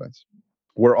existing habits.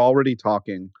 We're already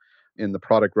talking in the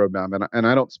product roadmap, and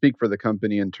I don't speak for the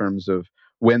company in terms of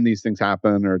when these things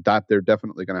happen or that they're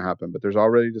definitely going to happen, but there's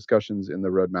already discussions in the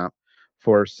roadmap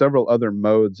for several other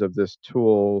modes of this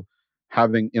tool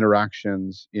having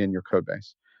interactions in your code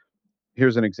base.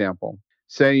 Here's an example.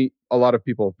 Say a lot of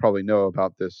people probably know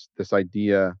about this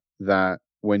idea that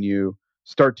when you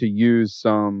start to use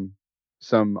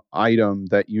some item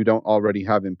that you don't already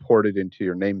have imported into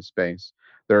your namespace,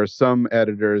 there are some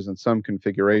editors and some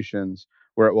configurations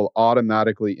where it will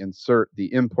automatically insert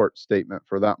the import statement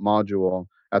for that module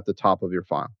at the top of your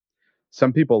file.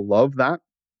 Some people love that.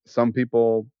 Some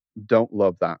people don't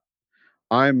love that.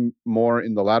 I'm more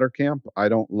in the latter camp. I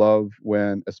don't love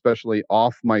when, especially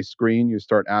off my screen, you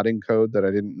start adding code that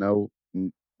I didn't know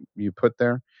you put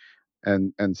there.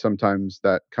 And sometimes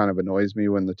that kind of annoys me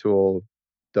when the tool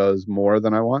does more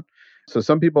than I want. So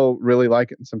some people really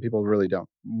like it and some people really don't.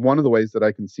 One of the ways that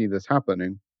I can see this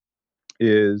happening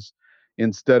is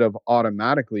instead of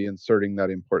automatically inserting that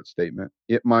import statement,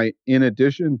 it might, in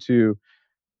addition to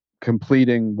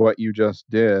completing what you just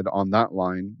did on that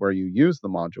line where you use the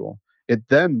module, it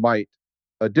then might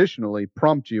additionally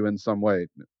prompt you in some way,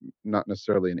 not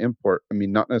necessarily an import,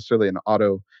 not necessarily an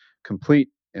auto complete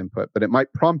input, but it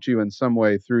might prompt you in some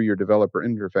way through your developer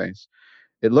interface.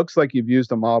 It looks like you've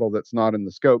used a model that's not in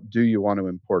the scope. Do you want to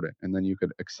import it? And then you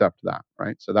could accept that,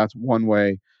 right? So that's one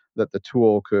way that the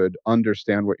tool could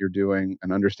understand what you're doing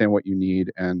and understand what you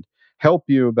need and help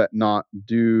you, but not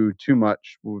do too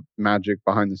much magic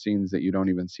behind the scenes that you don't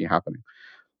even see happening.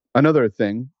 Another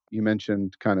thing you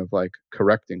mentioned, kind of like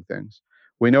correcting things.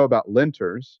 We know about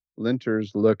linters.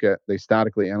 Linters they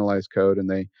statically analyze code and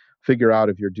they figure out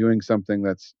if you're doing something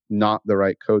that's not the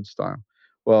right code style.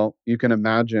 Well, you can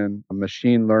imagine a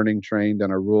machine learning trained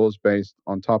and a rules based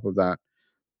on top of that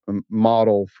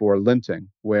model for linting,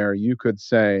 where you could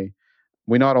say,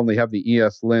 we not only have the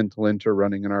ESLint linter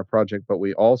running in our project, but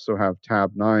we also have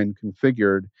Tabnine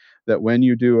configured that when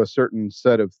you do a certain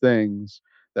set of things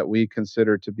that we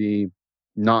consider to be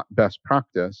not best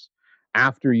practice,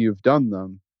 after you've done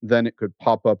them, then it could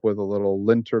pop up with a little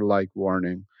linter-like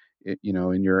warning,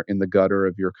 in the gutter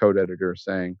of your code editor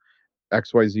saying,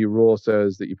 XYZ rule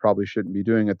says that you probably shouldn't be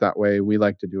doing it that way. We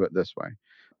like to do it this way.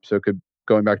 So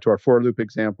going back to our for loop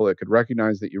example, it could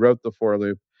recognize that you wrote the for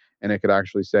loop, and it could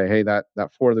actually say, hey, that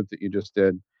for loop that you just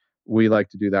did, we like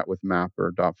to do that with map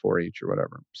or .for each or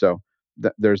whatever. So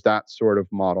there's that sort of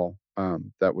model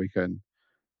that we can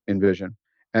envision.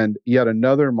 And yet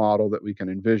another model that we can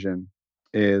envision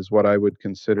is what I would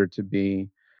consider to be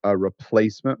a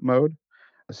replacement mode.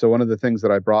 So one of the things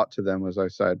that I brought to them was, I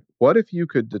said, what if you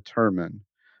could determine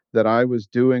that I was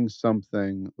doing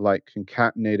something like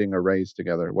concatenating arrays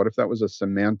together? What if that was a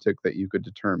semantic that you could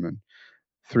determine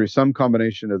through some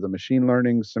combination of the machine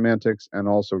learning semantics and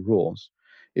also rules?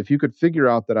 If you could figure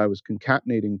out that I was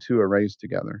concatenating two arrays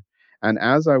together, and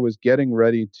as I was getting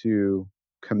ready to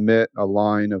commit a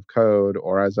line of code,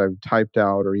 or as I've typed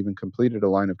out or even completed a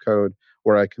line of code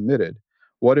where I committed,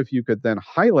 what if you could then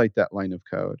highlight that line of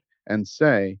code and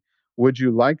say, would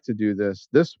you like to do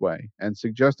this way, and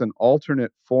suggest an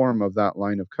alternate form of that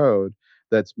line of code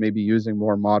that's maybe using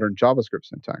more modern JavaScript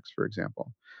syntax, for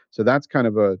example. So that's kind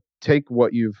of a take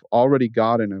what you've already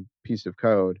got in a piece of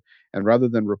code, and rather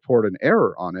than report an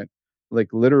error on it, like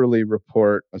literally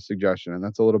report a suggestion. And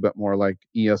that's a little bit more like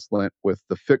ESLint with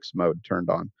the fix mode turned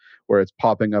on, where it's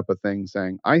popping up a thing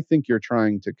saying, I think you're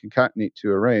trying to concatenate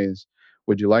two arrays.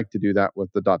 Would you like to do that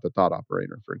with the ...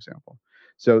 operator, for example?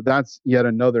 So that's yet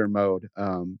another mode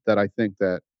that I think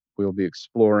that we'll be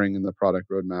exploring in the product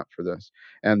roadmap for this.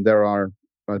 And there are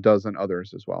a dozen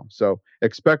others as well. So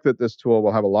expect that this tool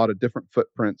will have a lot of different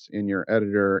footprints in your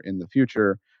editor in the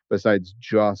future, besides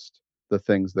just the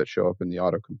things that show up in the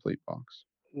autocomplete box.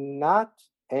 Not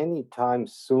anytime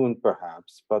soon,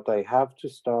 perhaps, but I have to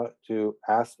start to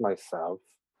ask myself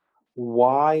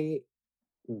why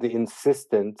the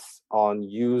insistence on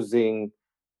using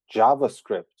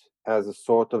JavaScript as a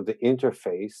sort of the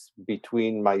interface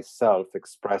between myself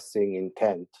expressing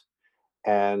intent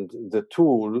and the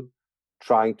tool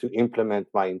trying to implement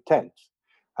my intent.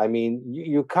 I mean,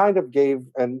 you kind of gave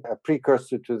a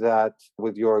precursor to that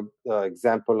with your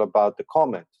example about the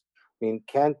comment. I mean,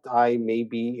 can't I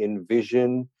maybe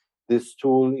envision this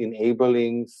tool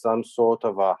enabling some sort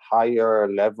of a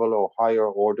higher level or higher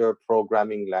order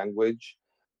programming language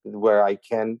where I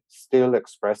can still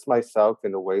express myself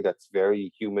in a way that's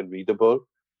very human readable,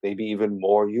 maybe even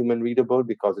more human readable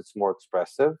because it's more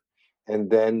expressive?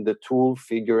 And then the tool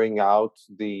figuring out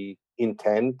the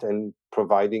intent and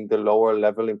providing the lower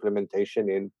level implementation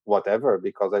in whatever,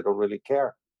 because I don't really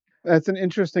care. That's an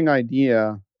interesting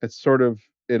idea.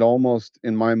 It almost,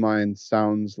 in my mind,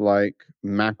 sounds like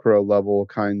macro level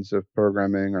kinds of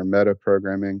programming or meta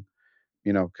programming,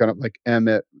 kind of like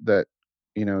Emmet that,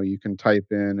 you can type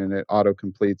in and it auto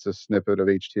completes a snippet of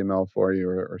HTML for you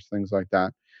or things like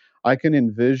that. I can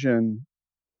envision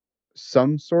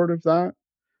some sort of that,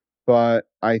 but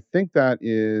I think that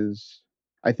is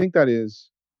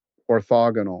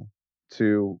orthogonal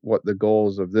to what the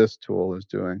goals of this tool is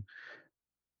doing.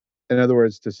 In other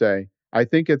words, to say, I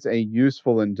think it's a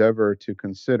useful endeavor to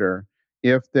consider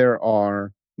if there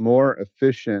are more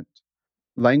efficient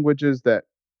languages that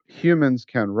humans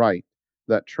can write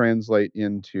that translate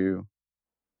into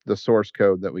the source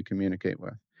code that we communicate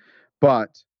with.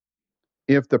 But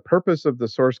if the purpose of the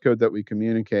source code that we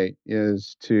communicate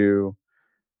is to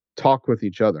talk with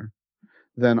each other,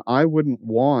 then I wouldn't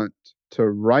want to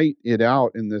write it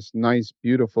out in this nice,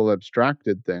 beautiful,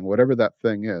 abstracted thing, whatever that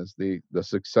thing is, the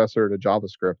successor to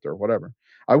JavaScript or whatever.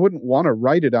 I wouldn't want to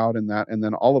write it out in that and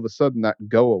then all of a sudden that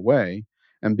go away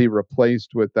and be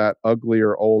replaced with that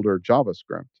uglier, older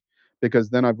JavaScript, because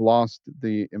then I've lost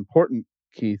the important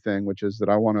key thing, which is that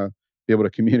I want to be able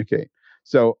to communicate.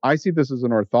 So I see this as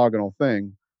an orthogonal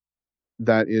thing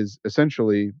that is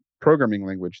essentially programming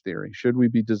language theory. Should we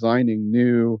be designing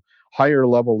new, higher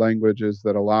level languages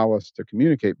that allow us to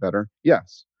communicate better?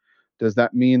 Yes. Does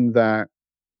that mean that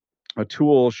a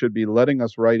tool should be letting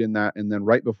us write in that and then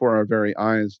right before our very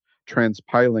eyes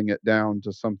transpiling it down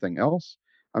to something else?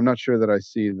 I'm not sure that I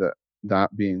see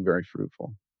that being very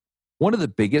fruitful. One of the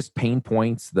biggest pain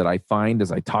points that I find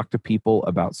as I talk to people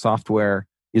about software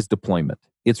is deployment.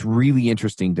 It's really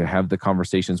interesting to have the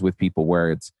conversations with people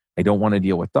where I don't want to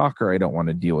deal with Docker. I don't want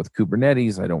to deal with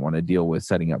Kubernetes. I don't want to deal with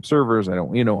setting up servers. I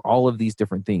don't, all of these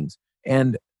different things.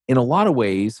 And in a lot of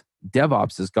ways,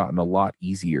 DevOps has gotten a lot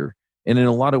easier. And in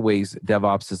a lot of ways,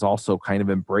 DevOps has also kind of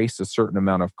embraced a certain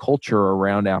amount of culture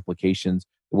around applications,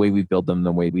 the way we build them,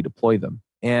 the way we deploy them.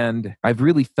 And I've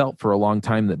really felt for a long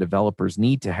time that developers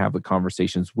need to have the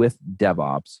conversations with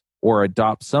DevOps or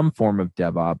adopt some form of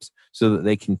DevOps so that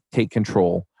they can take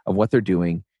control of what they're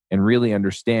doing and really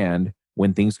understand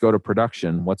when things go to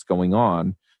production, what's going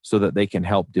on, so that they can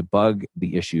help debug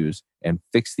the issues and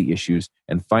fix the issues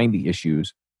and find the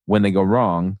issues when they go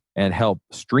wrong and help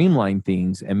streamline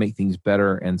things and make things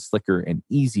better and slicker and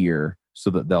easier so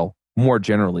that they'll more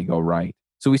generally go right.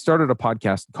 So we started a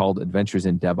podcast called Adventures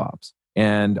in DevOps.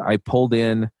 And I pulled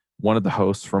in one of the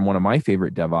hosts from one of my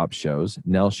favorite DevOps shows,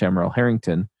 Nell Shamrell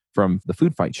Harrington from the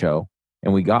Food Fight Show,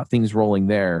 and we got things rolling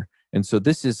there. And so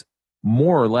this is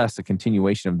more or less a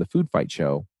continuation of the Food Fight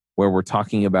Show, where we're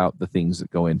talking about the things that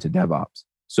go into DevOps.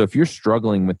 So if you're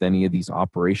struggling with any of these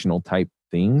operational type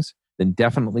things, then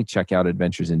definitely check out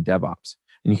Adventures in DevOps.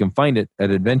 And you can find it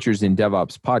at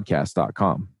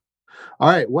adventuresindevopspodcast.com. All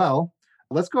right, well,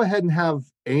 let's go ahead and have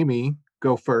Amy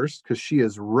go first because she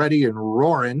is ready and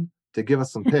roaring to give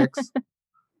us some picks.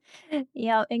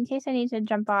 Yeah, in case I need to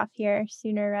jump off here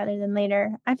sooner rather than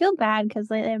later. I feel bad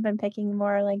because lately I've been picking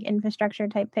more like infrastructure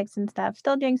type picks and stuff.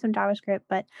 Still doing some JavaScript,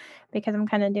 but because I'm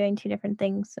kind of doing two different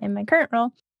things in my current role.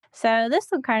 So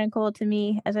this looked kind of cool to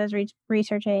me as I was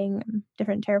researching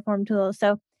different Terraform tools.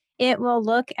 So it will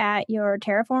look at your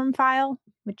Terraform file,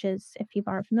 which is, if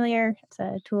people aren't familiar, it's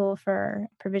a tool for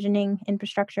provisioning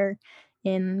infrastructure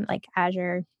in like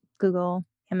Azure, Google,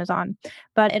 Amazon.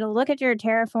 But it'll look at your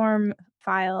Terraform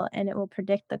file and it will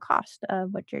predict the cost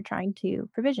of what you're trying to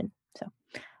provision. So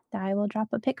I will drop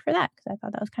a pick for that because I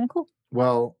thought that was kind of cool.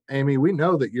 Well, Amy, we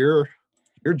know that you're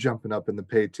jumping up in the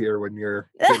pay tier when you're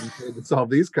getting paid to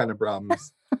solve these kind of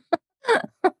problems.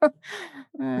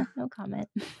 No comment.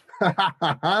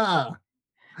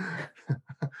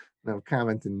 No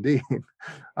comment indeed.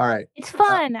 All right. It's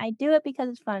fun. I do it because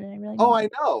it's fun. And I really. Oh,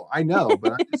 I know.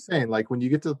 But I'm just saying, like, when you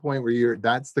get to the point where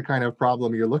that's the kind of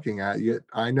problem you're looking at,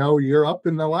 I know you're up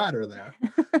in the ladder there.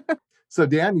 So,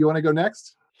 Dan, you want to go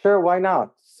next? Sure, why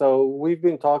not? So we've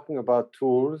been talking about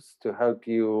tools to help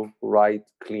you write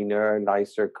cleaner,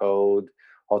 nicer code,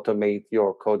 automate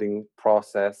your coding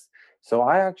process. So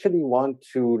I actually want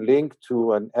to link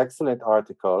to an excellent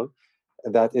article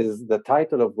that is the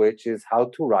title of which is How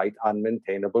to Write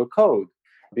Unmaintainable Code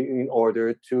in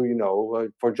order to,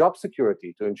 for job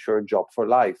security, to ensure job for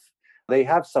life. They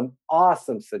have some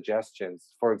awesome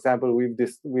suggestions. For example, we've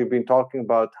been talking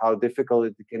about how difficult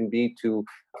it can be to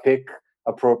pick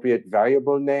appropriate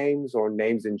variable names or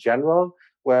names in general.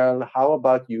 Well, how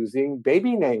about using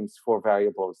baby names for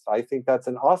variables? I think that's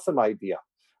an awesome idea.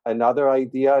 Another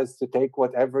idea is to take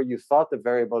whatever you thought the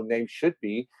variable name should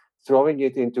be, throwing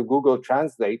it into Google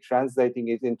Translate, translating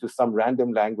it into some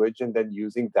random language, and then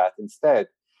using that instead.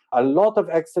 A lot of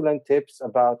excellent tips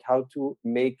about how to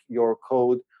make your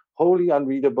code wholly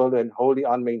unreadable and wholly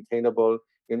unmaintainable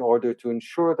in order to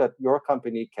ensure that your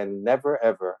company can never,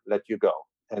 ever let you go.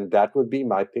 And that would be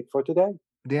my pick for today.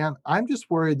 Dan, I'm just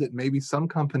worried that maybe some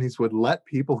companies would let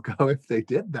people go if they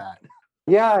did that.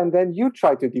 Yeah, and then you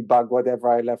try to debug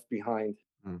whatever I left behind.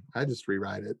 I just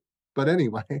rewrite it. But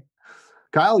anyway,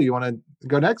 Kyle, you want to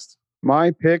go next?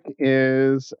 My pick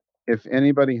is, if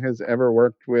anybody has ever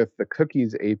worked with the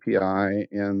cookies API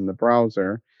in the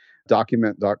browser,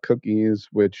 document.cookies,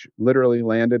 which literally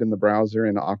landed in the browser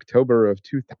in October of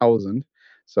 2000.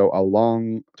 So a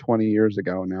long 20 years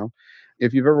ago now.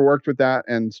 If you've ever worked with that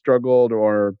and struggled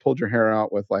or pulled your hair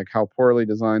out with like how poorly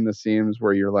designed this seems,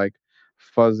 where you're like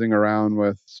fuzzing around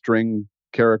with string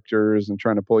characters and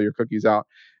trying to pull your cookies out,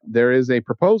 there is a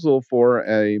proposal for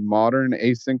a modern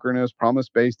asynchronous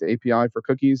promise-based API for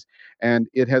cookies, and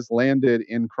it has landed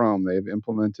in Chrome. They've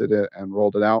implemented it and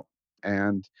rolled it out.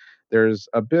 And there's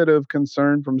a bit of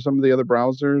concern from some of the other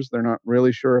browsers. They're not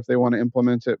really sure if they want to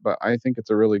implement it, but I think it's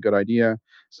a really good idea.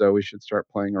 So we should start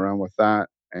playing around with that.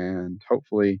 And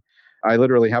hopefully I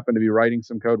literally happen to be writing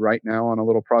some code right now on a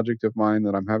little project of mine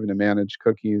that I'm having to manage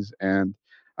cookies, and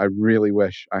I really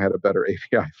wish I had a better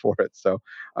API for it. So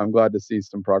I'm glad to see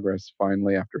some progress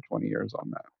finally after 20 years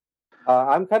on that.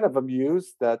 I'm kind of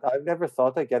amused that I've never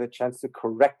thought I'd get a chance to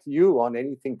correct you on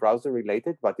anything browser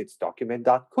related, but it's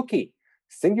document.cookie,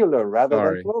 singular rather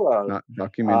than plural. Not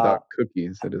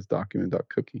document.cookies. It is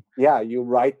document.cookie. Yeah, you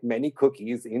write many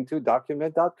cookies into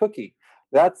document.cookie.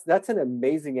 That's an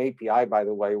amazing API, by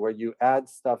the way, where you add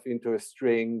stuff into a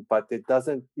string, but it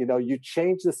doesn't, you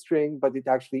change the string, but it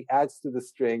actually adds to the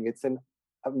string. It's an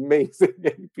amazing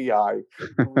API,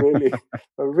 really,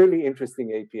 a really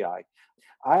interesting API.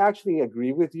 I actually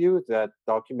agree with you that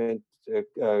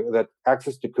that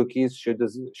access to cookies should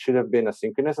have been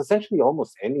asynchronous. Essentially,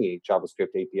 almost any JavaScript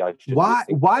API should be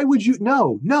asynchronous. Why would you?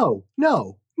 No,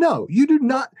 you do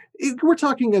not. We're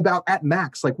talking about at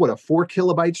max, like what, a 4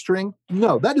 kilobyte string?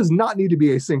 No, that does not need to be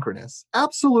asynchronous.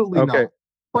 Absolutely not.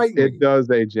 It does,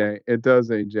 AJ. It does,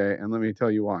 AJ. And let me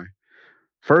tell you why.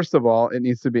 First of all, it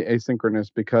needs to be asynchronous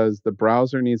because the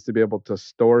browser needs to be able to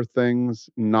store things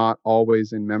not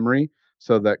always in memory,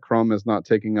 so that Chrome is not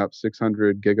taking up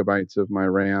 600 gigabytes of my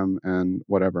RAM and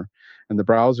whatever. And the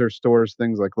browser stores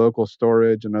things like local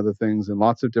storage and other things in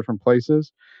lots of different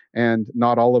places. And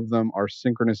not all of them are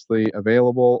synchronously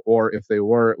available, or if they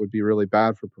were, it would be really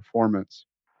bad for performance.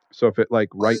 So if it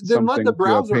writes then something let the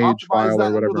browser to a page optimize file that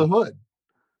or whatever. under the hood.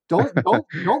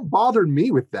 Don't bother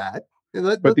me with that.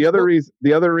 But the other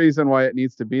reason why it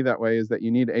needs to be that way is that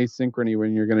you need asynchrony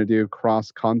when you're going to do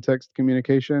cross-context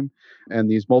communication.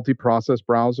 And these multi-process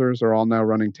browsers are all now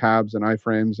running tabs and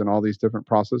iframes and all these different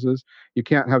processes. You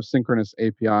can't have synchronous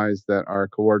APIs that are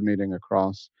coordinating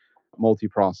across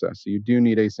multi-process. So you do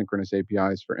need asynchronous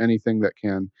APIs for anything that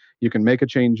you can make a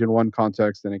change in one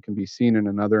context and it can be seen in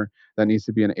another. That needs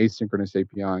to be an asynchronous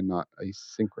API, not a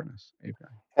synchronous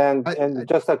API. And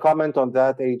just a comment on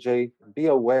that, AJ, be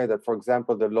aware that, for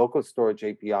example, the local storage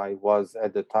API was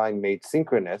at the time made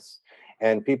synchronous,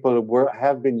 and people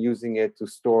have been using it to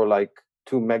store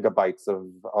 2 megabytes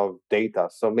of data.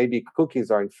 So maybe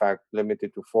cookies are in fact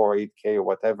limited to 4 or 8K or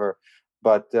whatever,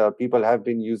 but people have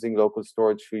been using local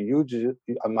storage for huge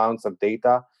amounts of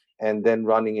data and then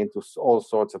running into all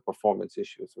sorts of performance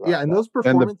issues. Yeah, and those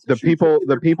performance issues,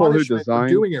 the people who designed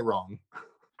doing it wrong.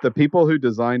 The people who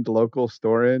designed local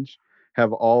storage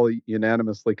have all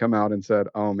unanimously come out and said,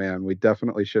 "Oh man, we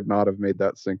definitely should not have made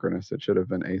that synchronous. It should have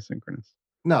been asynchronous."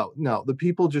 No, the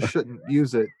people just shouldn't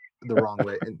use it the wrong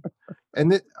way.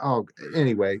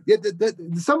 Anyway,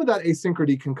 some of that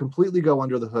asynchrony can completely go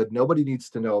under the hood. Nobody needs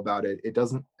to know about it. It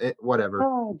doesn't. Whatever.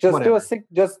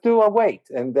 Just do a wait,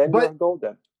 and then you're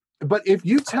golden. But if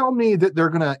you tell me that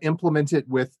they're going to implement it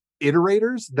with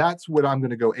iterators, that's what I'm going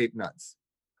to go ape nuts.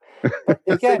 But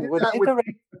again, with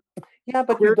iterators,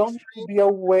 but you don't need to be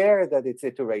aware that it's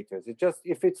iterators.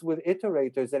 If it's with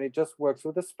iterators, then it just works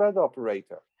with a spread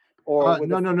operator. Or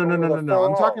no.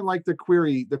 I'm talking like the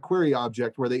query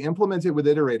object where they implement it with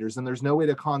iterators, and there's no way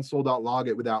to console.log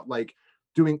it without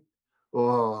doing. I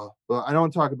don't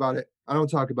want to talk about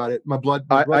it. My blood.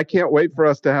 I can't wait for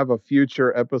us to have a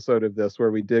future episode of this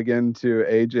where we dig into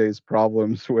AJ's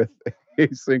problems with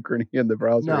asynchrony in the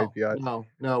browser APIs.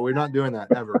 No, we're not doing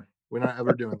that ever. We're not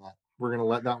ever doing that. We're going to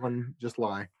let that one just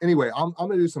lie. Anyway, I'm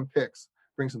going to do some picks,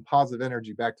 bring some positive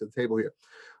energy back to the table here.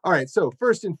 All right. So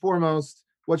first and foremost,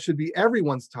 what should be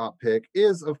everyone's top pick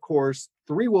is, of course,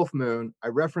 3 Wolf Moon. I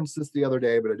referenced this the other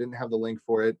day, but I didn't have the link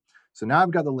for it. So now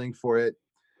I've got the link for it.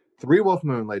 3 Wolf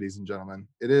Moon, ladies and gentlemen.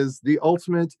 It is the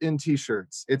ultimate in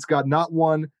t-shirts. It's got not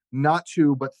 1, not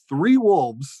 2, but 3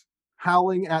 wolves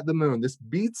howling at the moon. This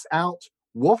beats out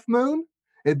Wolf Moon.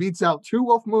 It beats out 2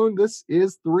 Wolf Moon. This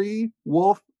is 3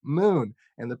 Wolf Moon.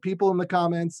 And the people in the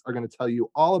comments are going to tell you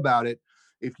all about it.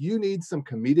 If you need some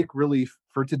comedic relief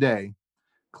for today,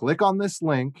 click on this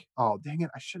link. Oh, dang it.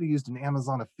 I should have used an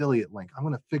Amazon affiliate link. I'm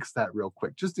going to fix that real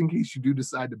quick, just in case you do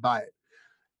decide to buy it.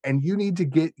 And you need to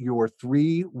get your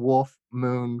 3 Wolf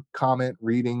Moon comment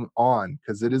reading on,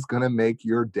 because it is going to make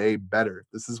your day better.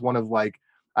 This is one of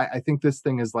I think this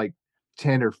thing is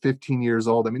 10 or 15 years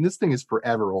old. I mean, this thing is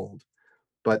forever old,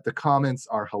 but the comments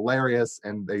are hilarious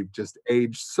and they've just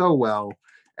aged so well.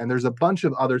 And there's a bunch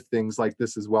of other things like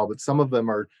this as well, but some of them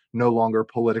are no longer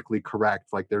politically correct.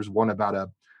 Like there's one about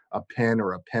a pen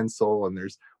or a pencil, and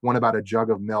there's one about a jug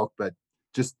of milk, but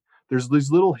just there's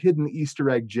these little hidden Easter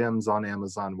egg gems on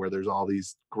Amazon where there's all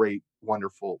these great,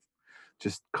 wonderful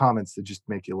just comments that just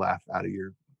make you laugh out of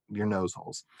your nose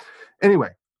holes.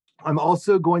 Anyway, I'm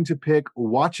also going to pick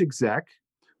Watch Exec,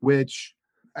 which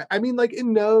I mean,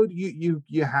 in Node, you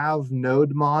have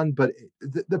NodeMon, but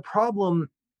the problem,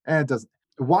 it doesn't.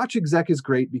 Watch exec is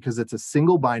great because it's a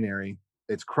single binary,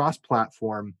 it's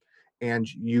cross-platform, and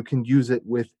you can use it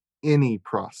with any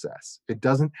process. It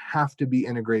doesn't have to be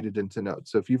integrated into Node.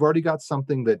 So if you've already got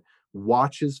something that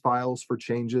watches files for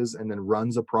changes and then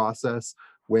runs a process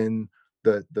when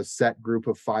the set group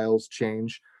of files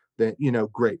change, then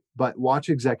great. But watch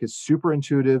exec is super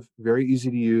intuitive, very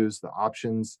easy to use. The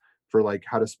options for like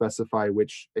how to specify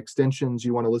which extensions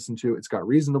you want to listen to, it's got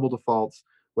reasonable defaults,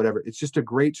 whatever. It's just a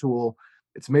great tool.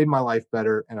 It's made my life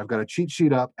better. And I've got a cheat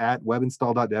sheet up at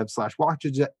webinstall.dev/watch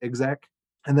exec.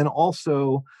 And then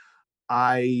also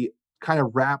I kind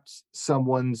of wrapped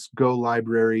someone's Go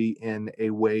library in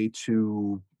a way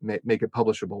to make it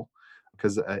publishable,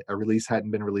 because a release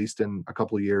hadn't been released in a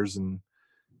couple of years, and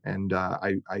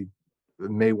I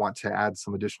may want to add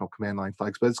some additional command line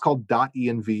flags, but it's called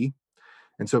 .env.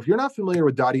 And so if you're not familiar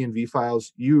with .env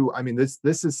files,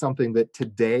 this is something that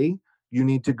today you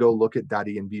need to go look at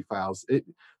 .env files.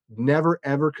 Never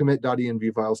ever commit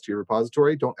 .env files to your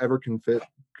repository. Don't ever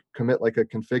commit like a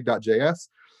config.js.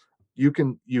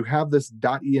 You have this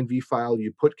 .env file,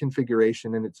 you put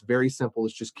configuration, and it's very simple.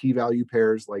 It's just key value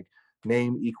pairs like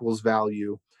name equals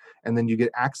value, and then you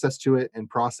get access to it and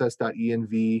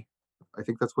process.env. I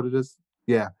think that's what it is.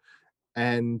 Yeah.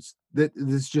 And this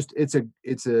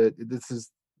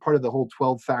is part of the whole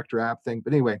 12-factor app thing.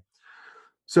 But anyway,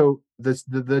 so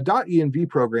the .env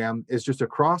program is just a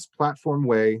cross-platform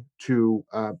way to,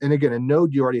 and again, in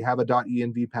Node, you already have a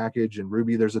 .env package. In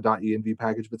Ruby, there's a .env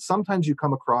package. But sometimes you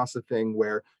come across a thing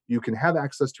where you can have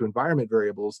access to environment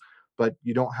variables, but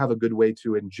you don't have a good way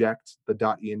to inject the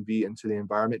 .env into the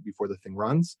environment before the thing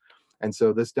runs. And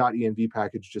so this .env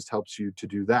package just helps you to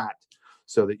do that,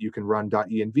 so that you can run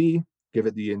 .env, give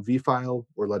it the env file,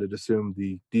 or let it assume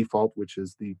the default, which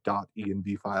is the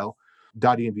 .env file.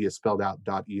 .env is spelled out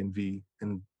 .env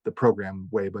in the program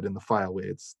way, but in the file way,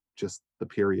 it's just the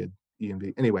period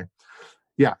env. Anyway,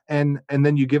 yeah, and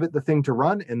then you give it the thing to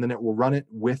run, and then it will run it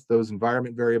with those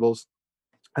environment variables.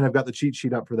 And I've got the cheat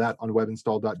sheet up for that on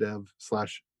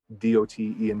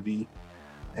webinstall.dev/dotenv.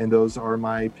 And those are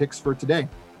my picks for today.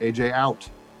 AJ out.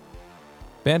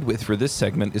 Bandwidth for this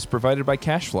segment is provided by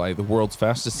CacheFly, the world's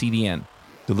fastest CDN.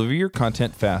 Deliver your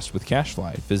content fast with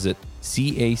CacheFly. Visit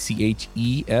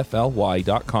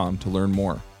CACHEFLY.com to learn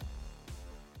more.